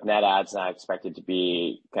 and with net ads now expected to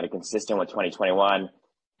be kind of consistent with 2021.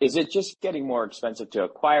 Is it just getting more expensive to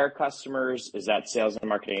acquire customers? Is that sales and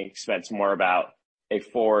marketing expense more about a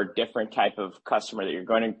different type of customer that you're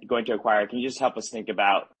going to acquire? Can you just help us think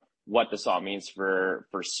about what this all means for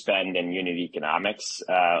spend and unit economics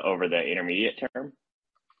over the intermediate term?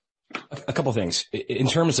 A couple things. In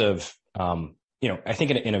terms of, I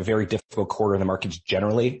think in a very difficult quarter in the markets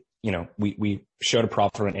generally, we showed a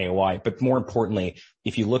profit on AOI, but more importantly,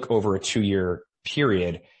 if you look over a 2-year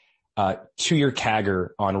period, 2-year CAGR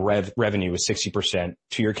on revenue was 60%,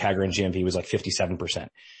 2-year CAGR in GMV was like 57%.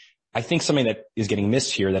 I think something that is getting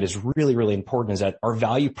missed here that is really, really important is that our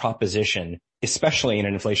value proposition, especially in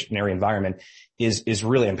an inflationary environment, is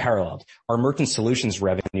really unparalleled. Our merchant solutions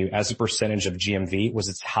revenue as a percentage of GMV was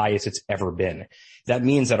its highest it's ever been. That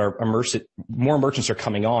means that more merchants are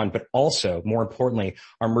coming on, but also, more importantly,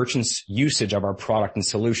 our merchants' usage of our product and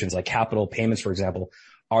solutions, like capital payments, for example,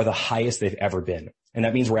 are the highest they've ever been. And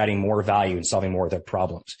that means we're adding more value and solving more of their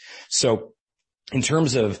problems. So in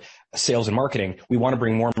terms of sales and marketing, we want to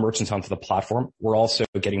bring more merchants onto the platform. We're also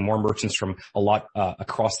getting more merchants from a lot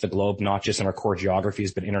across the globe, not just in our core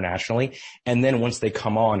geographies, but internationally. And then once they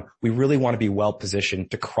come on, we really want to be well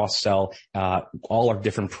positioned to cross-sell all our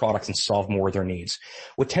different products and solve more of their needs.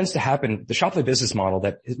 What tends to happen, the Shopify business model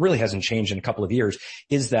that really hasn't changed in a couple of years,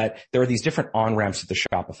 is that there are these different on-ramps to the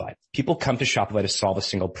Shopify. People come to Shopify to solve a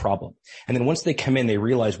single problem. And then once they come in, they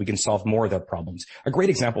realize we can solve more of their problems. A great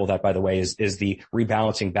example of that, by the way, is the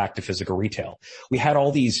rebalancing back to to physical retail. We had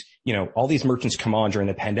all these merchants come on during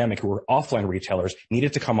the pandemic who were offline retailers,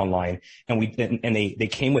 needed to come online, and they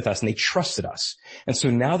came with us and they trusted us. And so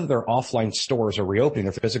now that their offline stores are reopening,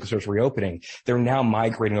 their physical stores are reopening, they're now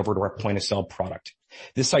migrating over to our point of sale product.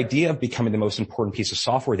 This idea of becoming the most important piece of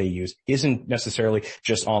software they use isn't necessarily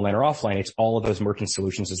just online or offline. It's all of those merchant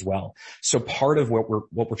solutions as well. So part of what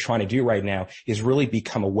we're trying to do right now is really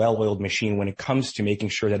become a well-oiled machine when it comes to making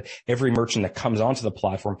sure that every merchant that comes onto the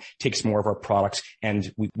platform takes more of our products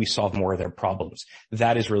and we solve more of their problems.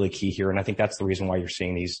 That is really key here. And I think that's the reason why you're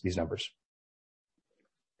seeing these numbers.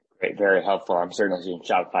 Great. Very helpful. I'm certainly seeing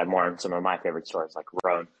Shopify more in some of my favorite stores like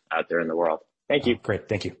Rhone out there in the world. Thank you. Great.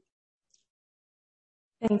 Thank you.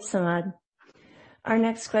 Thanks, Samad. Our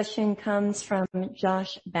next question comes from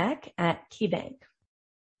Josh Beck at KeyBank.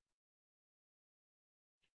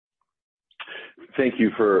 Thank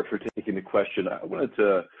you for taking the question. I wanted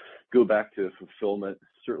to go back to fulfillment.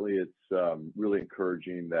 Certainly, it's really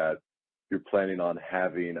encouraging that you're planning on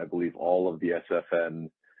having, I believe, all of the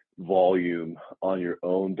SFN volume on your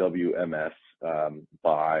own WMS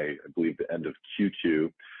by, I believe, the end of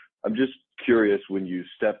Q2. I'm just curious, when you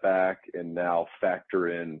step back and now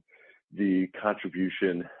factor in the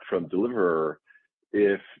contribution from Deliverr,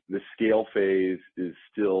 if the scale phase is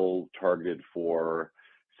still targeted for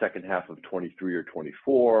second half of 23 or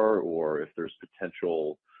 24, or if there's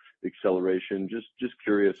potential acceleration. Just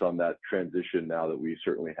curious on that transition now that we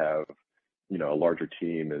certainly have, a larger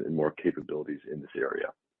team and more capabilities in this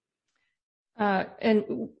area.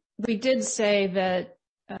 And we did say that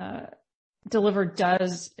Deliverr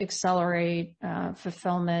does accelerate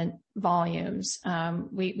fulfillment volumes.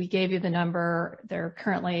 We gave you the number. There are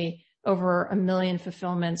currently over 1 million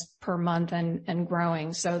fulfillments per month and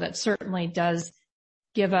growing. So that certainly does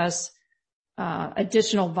give us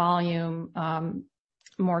additional volume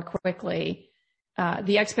more quickly.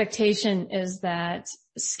 The expectation is that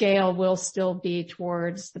scale will still be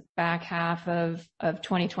towards the back half of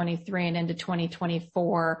 2023 and into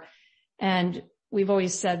 2024. And we've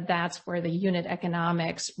always said that's where the unit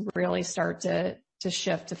economics really start to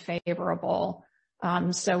shift to favorable.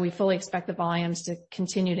 So we fully expect the volumes to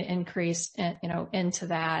continue to increase, into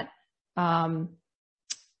that time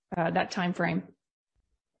frame.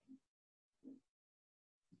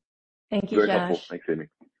 Thank you, Very Josh. helpful. Thanks, Amy.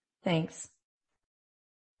 Thanks.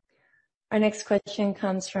 Our next question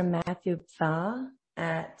comes from Matthew Pfau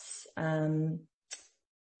at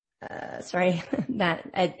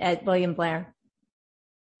at William Blair.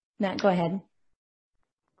 Matt, go ahead.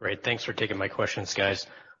 Great. Thanks for taking my questions, guys.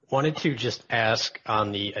 Wanted to just ask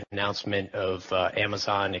on the announcement of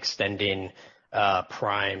Amazon extending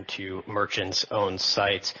Prime to merchants' own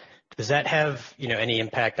sites. Does that have, any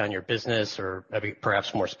impact on your business, or maybe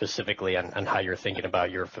perhaps more specifically on how you're thinking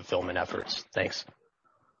about your fulfillment efforts? Thanks.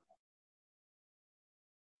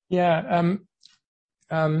 Yeah.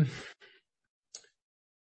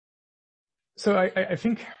 So I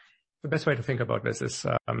think the best way to think about this is,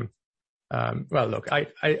 well, look,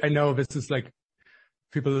 I know this is like,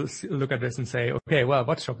 people look at this and say, okay, well,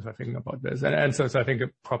 what's Shopify thinking about this? And so I think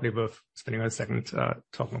it probably worth spending a second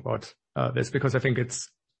talking about this, because I think it's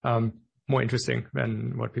more interesting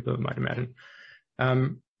than what people might imagine.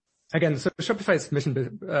 Again, so Shopify is mission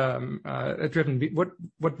driven.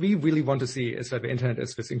 What we really want to see is that the internet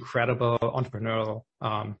is this incredible entrepreneurial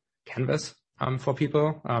canvas for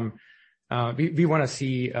people. We want to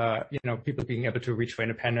see people being able to reach for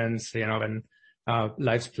independence. When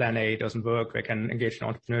life's plan A doesn't work, they can engage in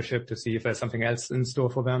entrepreneurship to see if there's something else in store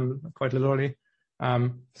for them, quite literally.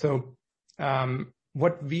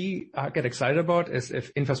 What we get excited about is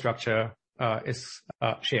if infrastructure is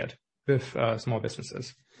shared with small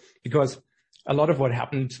businesses, because a lot of what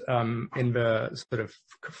happened in the sort of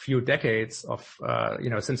few decades of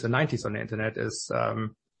since the 90s on the internet is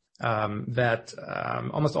that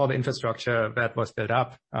almost all the infrastructure that was built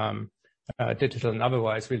up, digital and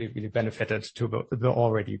otherwise, really benefited to the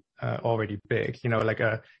already big. Like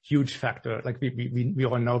a huge factor. Like we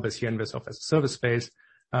all know this here in the software as a service space.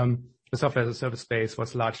 The software as a service space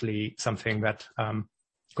was largely something that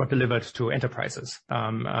got delivered to enterprises.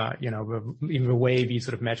 Even the way we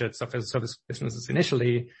sort of measured software as a service businesses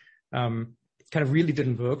initially kind of really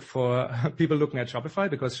didn't work for people looking at Shopify,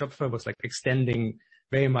 because Shopify was like extending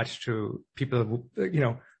very much to people who,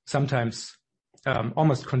 sometimes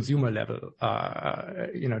almost consumer level,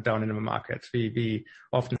 down in the market. We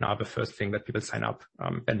often are the first thing that people sign up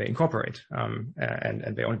and they incorporate, and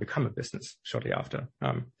they only become a business shortly after.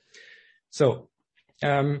 So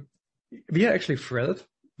we are actually thrilled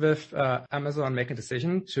with Amazon making a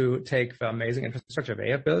decision to take the amazing infrastructure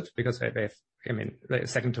they have built, because they've like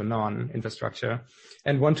second to none infrastructure,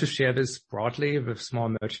 and want to share this broadly with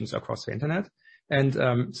small merchants across the internet.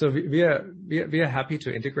 And so we are happy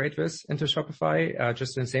to integrate this into Shopify,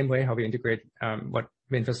 just in the same way how we integrate what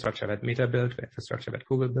the infrastructure that Meta built, the infrastructure that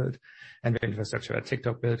Google built, and the infrastructure that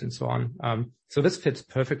TikTok built, and so on. So this fits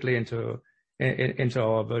perfectly into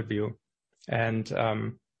our worldview, and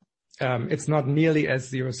it's not nearly as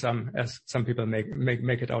zero sum as some people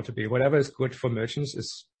make it out to be. Whatever is good for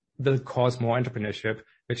merchants will cause more entrepreneurship,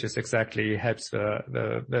 which is exactly helps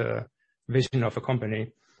the vision of a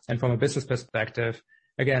company. And from a business perspective,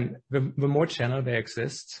 again, the more channel there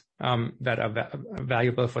exist that are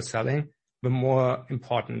valuable for selling, the more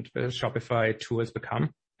important the Shopify tools become,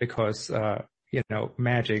 because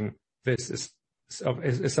managing this is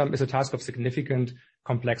a task of significant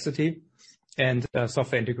complexity, and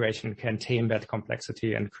software integration can tame that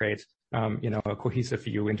complexity and create a cohesive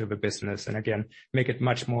view into the business, and again make it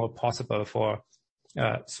much more possible for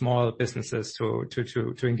small businesses to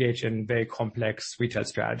engage in very complex retail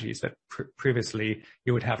strategies that previously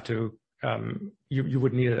you would have to you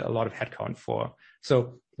would need a lot of headcount for.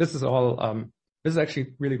 So this is all this is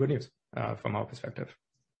actually really good news from our perspective.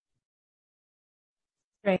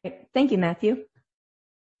 Great, thank you, Matthew.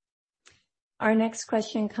 Our next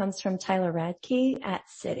question comes from Tyler Radke at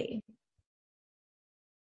Citi.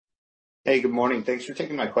 Hey, good morning. Thanks for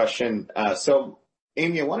taking my question. So,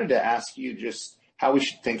 Amy, I wanted to ask you just how we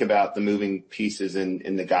should think about the moving pieces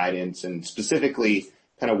in the guidance, and specifically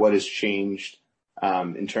kind of what has changed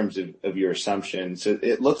in terms of your assumptions. So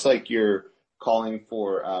it looks like you're calling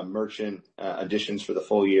for merchant additions for the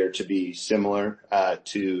full year to be similar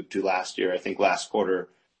to last year. I think last quarter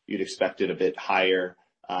you'd expected a bit higher.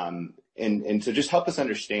 And so just help us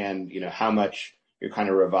understand, how much you're kind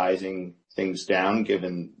of revising things down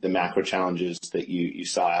given the macro challenges that you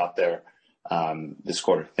saw out there this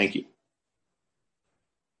quarter. Thank you.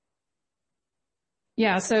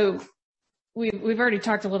 Yeah, so we've already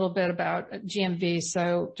talked a little bit about GMV.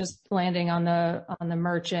 So just landing on the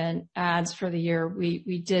merchant ads for the year,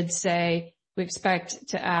 we did say we expect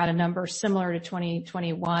to add a number similar to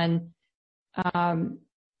 2021.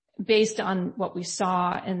 Based on what we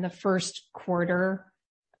saw in the first quarter,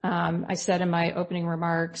 I said in my opening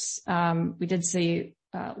remarks, we did see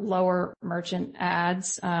lower merchant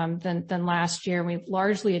ads than last year. We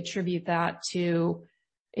largely attribute that to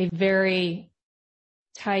a very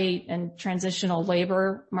tight and transitional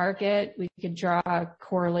labor market. We could draw a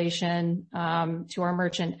correlation to our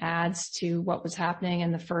merchant ads to what was happening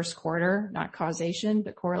in the first quarter, not causation,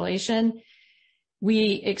 but correlation.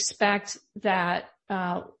 We expect that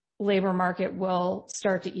labor market will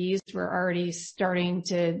start to ease. We're already starting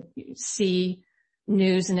to see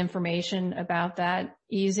news and information about that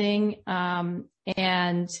easing.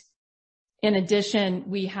 And in addition,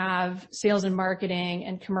 we have sales and marketing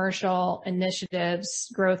and commercial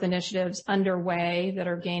initiatives, growth initiatives underway that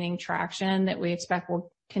are gaining traction that we expect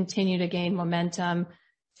will continue to gain momentum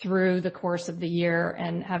through the course of the year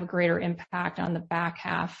and have a greater impact on the back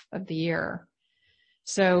half of the year.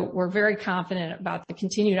 So we're very confident about the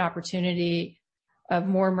continued opportunity of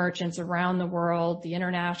more merchants around the world. The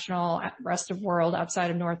international rest of world outside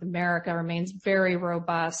of North America remains very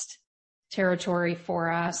robust territory for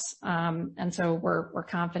us. And so we're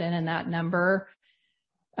confident in that number.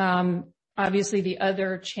 Obviously, the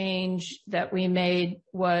other change that we made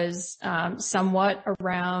was somewhat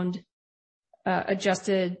around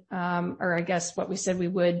adjusted, or I guess what we said we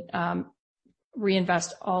would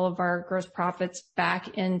reinvest all of our gross profits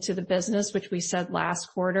back into the business, which we said last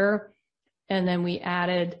quarter. And then we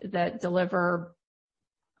added that Deliver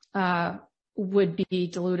would be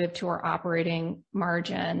dilutive to our operating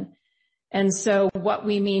margin. And so what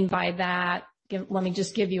we mean by that, let me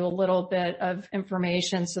just give you a little bit of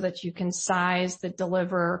information so that you can size the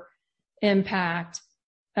Deliver impact.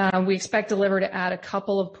 We expect Deliver to add a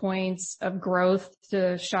couple of points of growth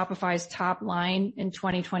to Shopify's top line in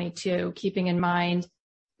 2022, keeping in mind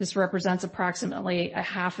this represents approximately a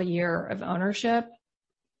half a year of ownership.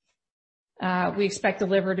 We expect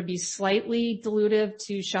Deliver to be slightly dilutive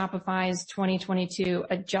to Shopify's 2022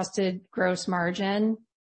 adjusted gross margin.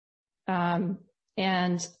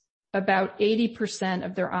 And about 80%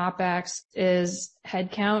 of their OPEX is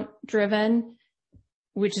headcount driven,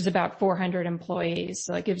 which is about 400 employees.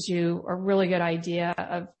 So that gives you a really good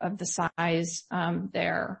idea of the size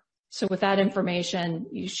there. So with that information,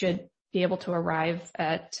 you should be able to arrive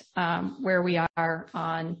at where we are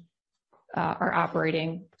on our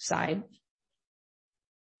operating side.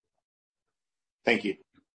 Thank you.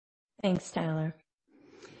 Thanks, Tyler.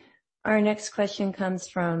 Our next question comes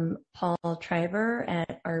from Paul Treiber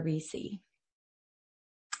at RBC.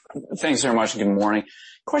 Thanks very much, and good morning.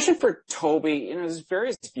 Question for Toby. There's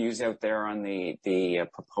various views out there on the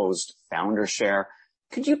proposed founder share.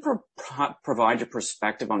 Could you provide your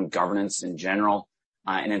perspective on governance in general,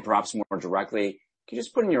 and then perhaps more directly, can you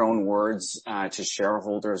just put in your own words to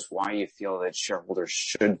shareholders why you feel that shareholders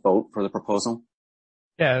should vote for the proposal?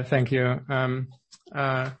 Yeah, thank you. Well,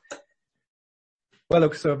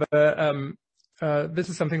 look, so this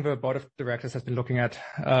is something the board of directors has been looking at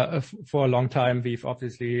for a long time. We've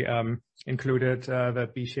obviously included the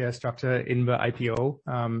B share structure in the IPO,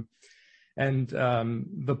 and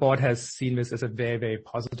the board has seen this as a very, very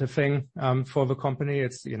positive thing for the company.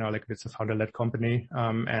 It's it's a founder-led company,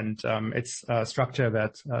 and it's a structure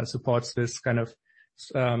that supports this kind of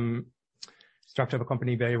structure of a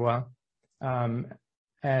company very well. We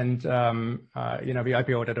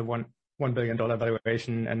IPO'd at a $1 billion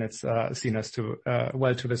valuation, and it's seen us to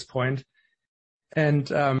well to this point.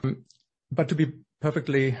 But to be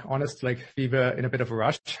perfectly honest, we were in a bit of a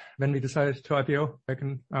rush when we decided to IPO back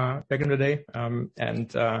in the day,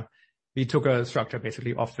 and we took a structure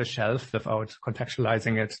basically off the shelf without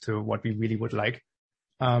contextualizing it to what we really would like.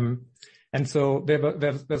 And so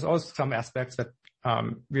there's also some aspects that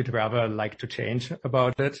we'd rather like to change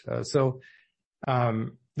about it.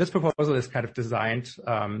 This proposal is kind of designed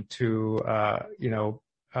to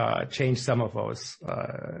change some of those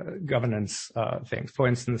governance things. For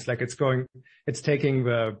instance, it's taking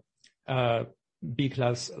the B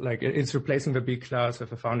class, it's replacing the B class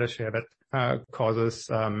with a founder share that causes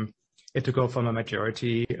it to go from a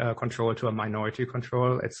majority control to a minority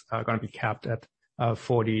control. It's going to be capped at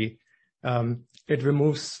 40. It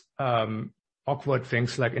removes awkward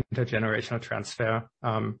things like intergenerational transfer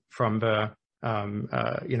from the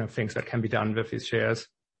things that can be done with these shares.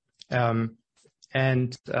 Shareholders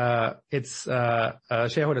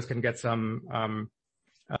can get some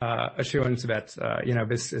assurance that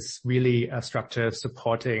this is really a structure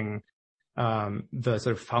supporting the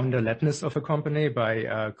sort of founder-ledness of a company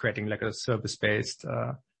by creating a service-based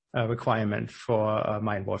requirement for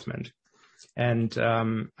my involvement. And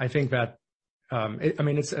I think that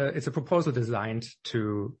it's a proposal designed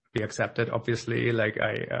to be accepted. Obviously,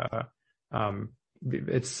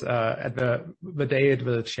 it's at the day it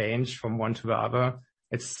will change from one to the other.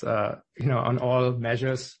 It's on all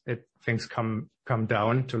measures, things come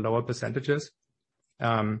down to lower percentages,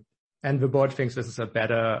 and the board thinks this is a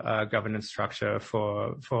better governance structure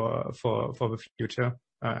for the future,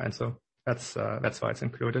 and so that's why it's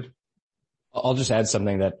included. I'll just add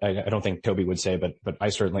something that I don't think Toby would say, but I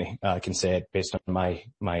certainly can say it based on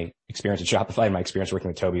my experience at Shopify and my experience working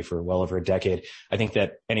with Toby for well over a decade. I think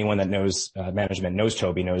that anyone that knows management knows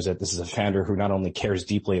Toby knows that this is a founder who not only cares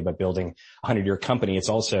deeply about building a 100-year company, it's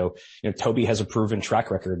also, Toby has a proven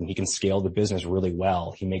track record and he can scale the business really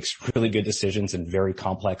well. He makes really good decisions in very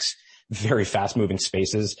complex, very fast-moving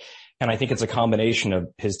spaces. And I think it's a combination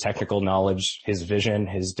of his technical knowledge, his vision,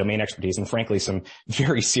 his domain expertise, and frankly, some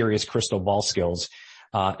very serious crystal ball skills.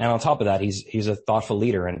 And on top of that, he's a thoughtful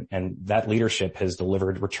leader, and that leadership has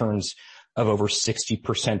delivered returns of over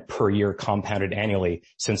 60% per year compounded annually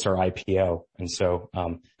since our IPO. And so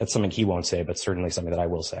that's something he won't say, but certainly something that I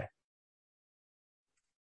will say.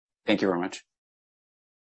 Thank you very much.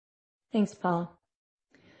 Thanks, Paul.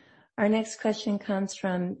 Our next question comes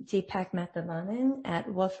from Deepak Mathivanan at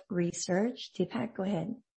Wolfe Research. Deepak, go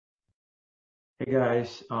ahead. Hey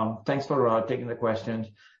guys, thanks for taking the questions.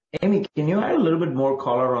 Amy, can you add a little bit more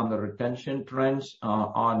color on the retention trends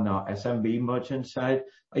on SMB merchant side?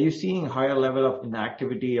 Are you seeing higher level of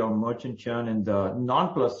inactivity or merchant churn in the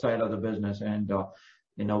non-plus side of the business and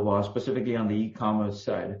specifically on the e-commerce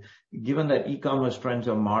side? Given that e-commerce trends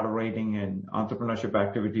are moderating and entrepreneurship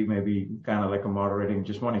activity may be kind of moderating,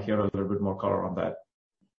 just want to hear a little bit more color on that.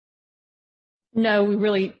 No, we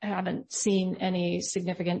really haven't seen any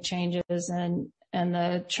significant changes in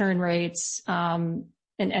the churn rates in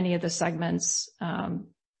any of the segments,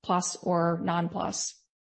 plus or non-plus.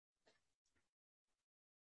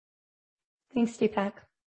 Thanks, Deepak.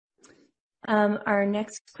 Our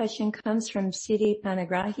next question comes from Siti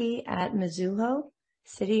Panigrahi at Mizuho.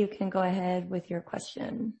 Siti, you can go ahead with your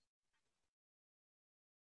question.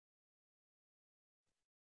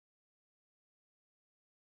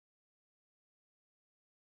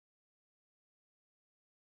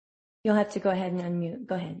 You'll have to go ahead and unmute.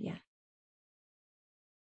 Go ahead, yeah.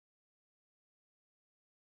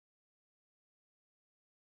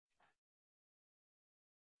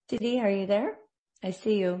 Siti, are you there? I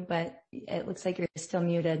see you, but it looks like you're still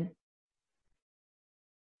muted.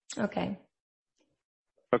 Okay.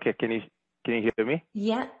 Okay, can you hear me?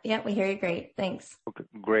 Yeah, we hear you great. Thanks. Okay,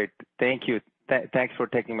 great. Thank you. Thanks for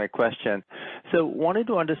taking my question. So wanted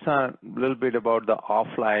to understand a little bit about the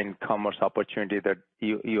offline commerce opportunity that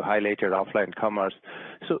you highlighted, offline commerce.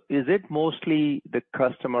 So is it mostly the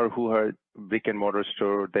customer who are brick and mortar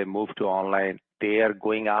store, they move to online, they are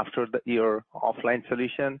going after your offline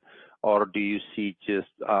solution, or do you see just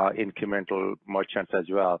incremental merchants as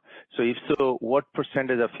well? So if so, what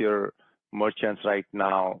percentage of your merchants right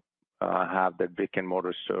now have the brick and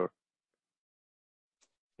mortar store?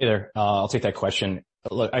 Hey there. I'll take that question.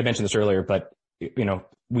 Look, I mentioned this earlier, but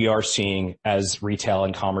we are seeing, as retail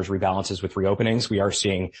and commerce rebalances with reopenings, we are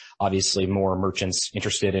seeing obviously more merchants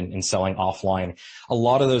interested in selling offline. A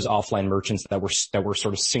lot of those offline merchants that were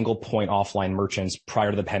sort of single point offline merchants prior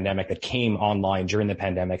to the pandemic that came online during the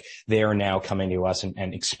pandemic, they are now coming to us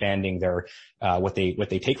and expanding their what they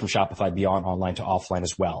take from Shopify beyond online to offline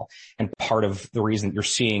as well. And part of the reason you're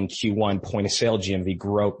seeing Q1 point of sale GMV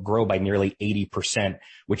grow by nearly 80%,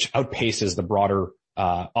 which outpaces the broader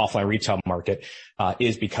offline retail market,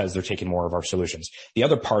 is because they're taking more of our solutions. The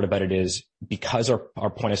other part about it is because our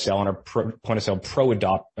point of sale and our point of sale pro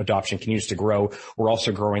adoption continues to grow, we're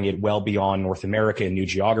also growing it well beyond North America in new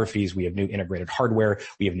geographies. We have new integrated hardware.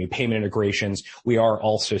 We have new payment integrations. We are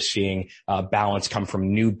also seeing balance come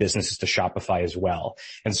from new businesses to Shopify as well.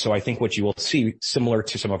 And so I think what you will see, similar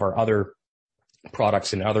to some of our other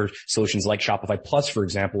products and other solutions like Shopify Plus, for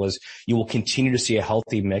example, is you will continue to see a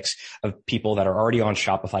healthy mix of people that are already on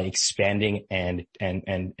Shopify expanding and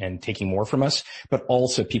taking more from us, but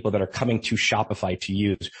also people that are coming to Shopify to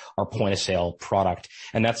use our point of sale product.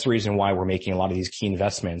 And that's the reason why we're making a lot of these key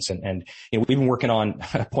investments. And we've been working on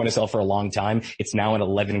point of sale for a long time. It's now in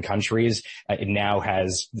 11 countries. It now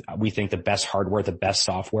has, we think, the best hardware, the best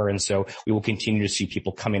software. And so we will continue to see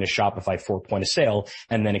people coming to Shopify for point of sale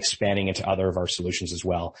and then expanding into other of our solutions as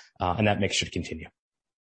well. And that mix should continue.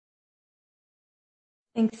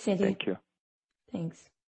 Thanks, Cindy. Thank you. Thanks.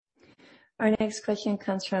 Our next question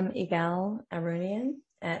comes from Igal Arunian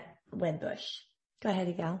at Wedbush. Go ahead,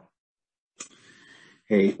 Igal.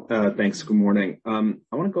 Hey, thanks. Good morning. I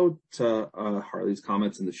want to go to Harley's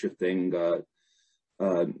comments in the shifting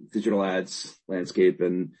digital ads landscape,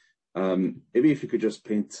 and maybe if you could just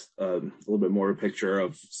paint a little bit more of a picture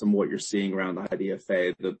of some of what you're seeing around the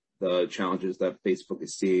IDFA, the challenges that Facebook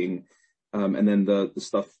is seeing, and then the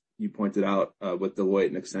stuff you pointed out with Deloitte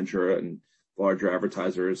and Accenture and larger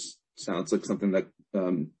advertisers sounds like something that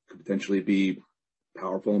could potentially be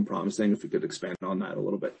powerful and promising. If you could expand on that a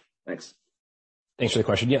little bit. Thanks. Thanks for the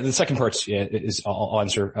question. Yeah, the second part is I'll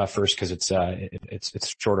answer first because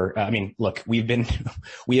it's shorter. I mean, look, we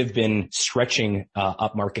have been stretching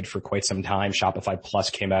up market for quite some time. Shopify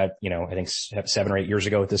Plus came out, I think 7 or 8 years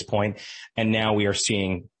ago at this point, and now we are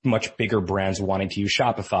seeing much bigger brands wanting to use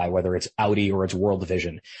Shopify, whether it's Audi or it's World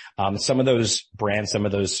Vision. Some of those brands, some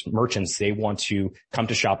of those merchants, they want to come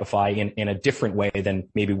to Shopify in a different way than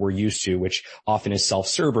maybe we're used to, which often is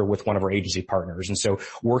self-serve or with one of our agency partners. And so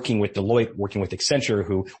working with Deloitte, working with Accenture,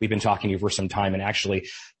 who we've been talking to for some time, and actually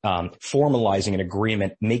formalizing an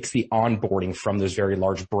agreement makes the onboarding from those very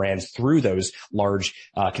large brands through those large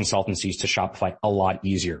consultancies to Shopify a lot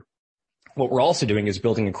easier. What we're also doing is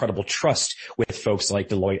building incredible trust with folks like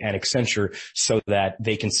Deloitte and Accenture so that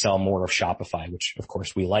they can sell more of Shopify, which of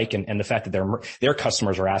course we like. And the fact that their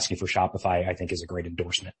customers are asking for Shopify, I think, is a great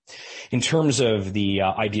endorsement. In terms of the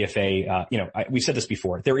IDFA, we said this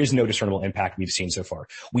before, there is no discernible impact we've seen so far.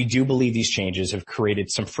 We do believe these changes have created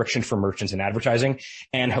some friction for merchants in advertising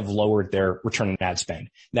and have lowered their return on ad spend.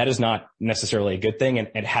 That is not necessarily a good thing, and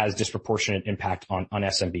it has disproportionate impact on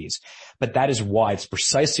SMBs. But that is why, it's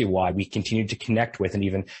precisely why we continue to connect with and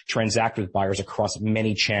even transact with buyers across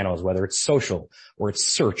many channels, whether it's social or it's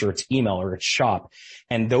search or it's email or it's shop.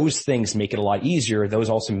 And those things make it a lot easier.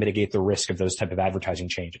 Those also mitigate the risk of those type of advertising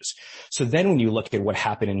changes. So then when you look at what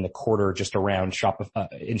happened in the quarter just around Shopify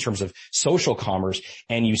in terms of social commerce,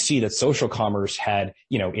 and you see that social commerce had,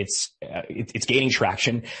 it's gaining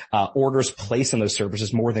traction. Orders placed on those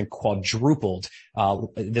services more than quadrupled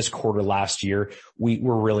this quarter last year. We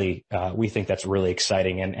think that's really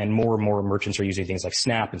exciting, and more merchants are using things like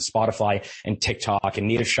Snap and Spotify and TikTok and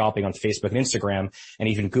native shopping on Facebook and Instagram and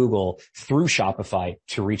even Google through Shopify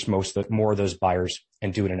to reach more of those buyers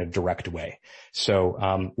and do it in a direct way.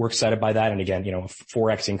 So we're excited by that. And again, a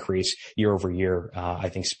 4x increase year over year, I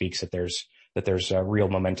think speaks that there's real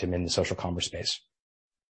momentum in the social commerce space.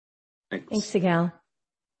 Thanks, Sigal.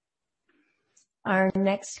 Our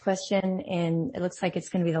next question, and it looks like it's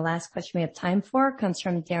going to be the last question we have time for, comes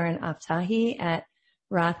from Darren Aftahi at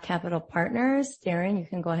Roth Capital Partners. Darren, you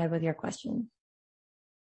can go ahead with your question.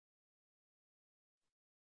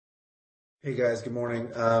 Hey guys, good morning.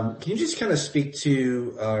 Can you just kind of speak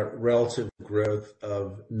to relative growth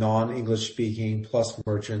of non-English speaking plus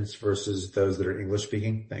merchants versus those that are English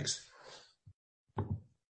speaking? Thanks.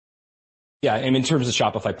 Yeah, and in terms of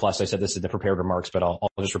Shopify Plus, I said this in the prepared remarks, but I'll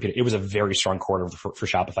just repeat it. It was a very strong quarter for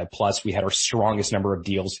Shopify Plus. We had our strongest number of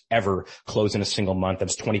deals ever closed in a single month. That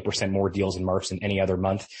was 20% more deals in March than any other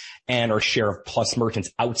month. And our share of Plus merchants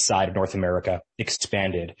outside of North America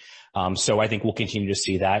expanded. So I think we'll continue to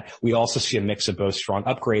see that. We also see a mix of both strong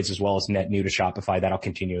upgrades as well as net new to Shopify. That'll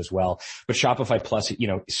continue as well. But Shopify Plus,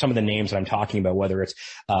 some of the names that I'm talking about, whether it's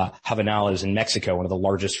Havanales in Mexico, one of the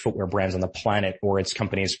largest footwear brands on the planet, or it's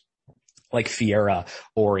companies like Fiera,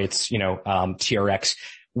 or it's, TRX.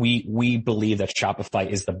 We believe that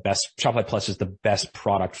Shopify Plus is the best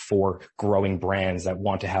product for growing brands that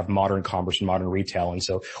want to have modern commerce and modern retail. And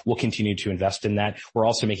so we'll continue to invest in that. We're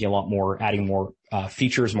also making adding more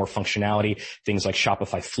features, more functionality, things like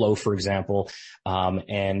Shopify Flow, for example.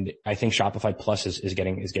 And I think Shopify Plus is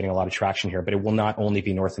getting a lot of traction here, but it will not only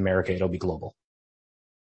be North America, it'll be global.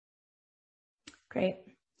 Great.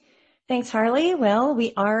 Thanks, Harley. Well,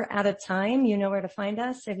 we are out of time. You know where to find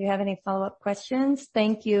us if you have any follow-up questions.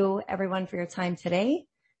 Thank you, everyone, for your time today.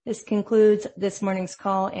 This concludes this morning's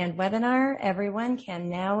call and webinar. Everyone can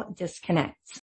now disconnect.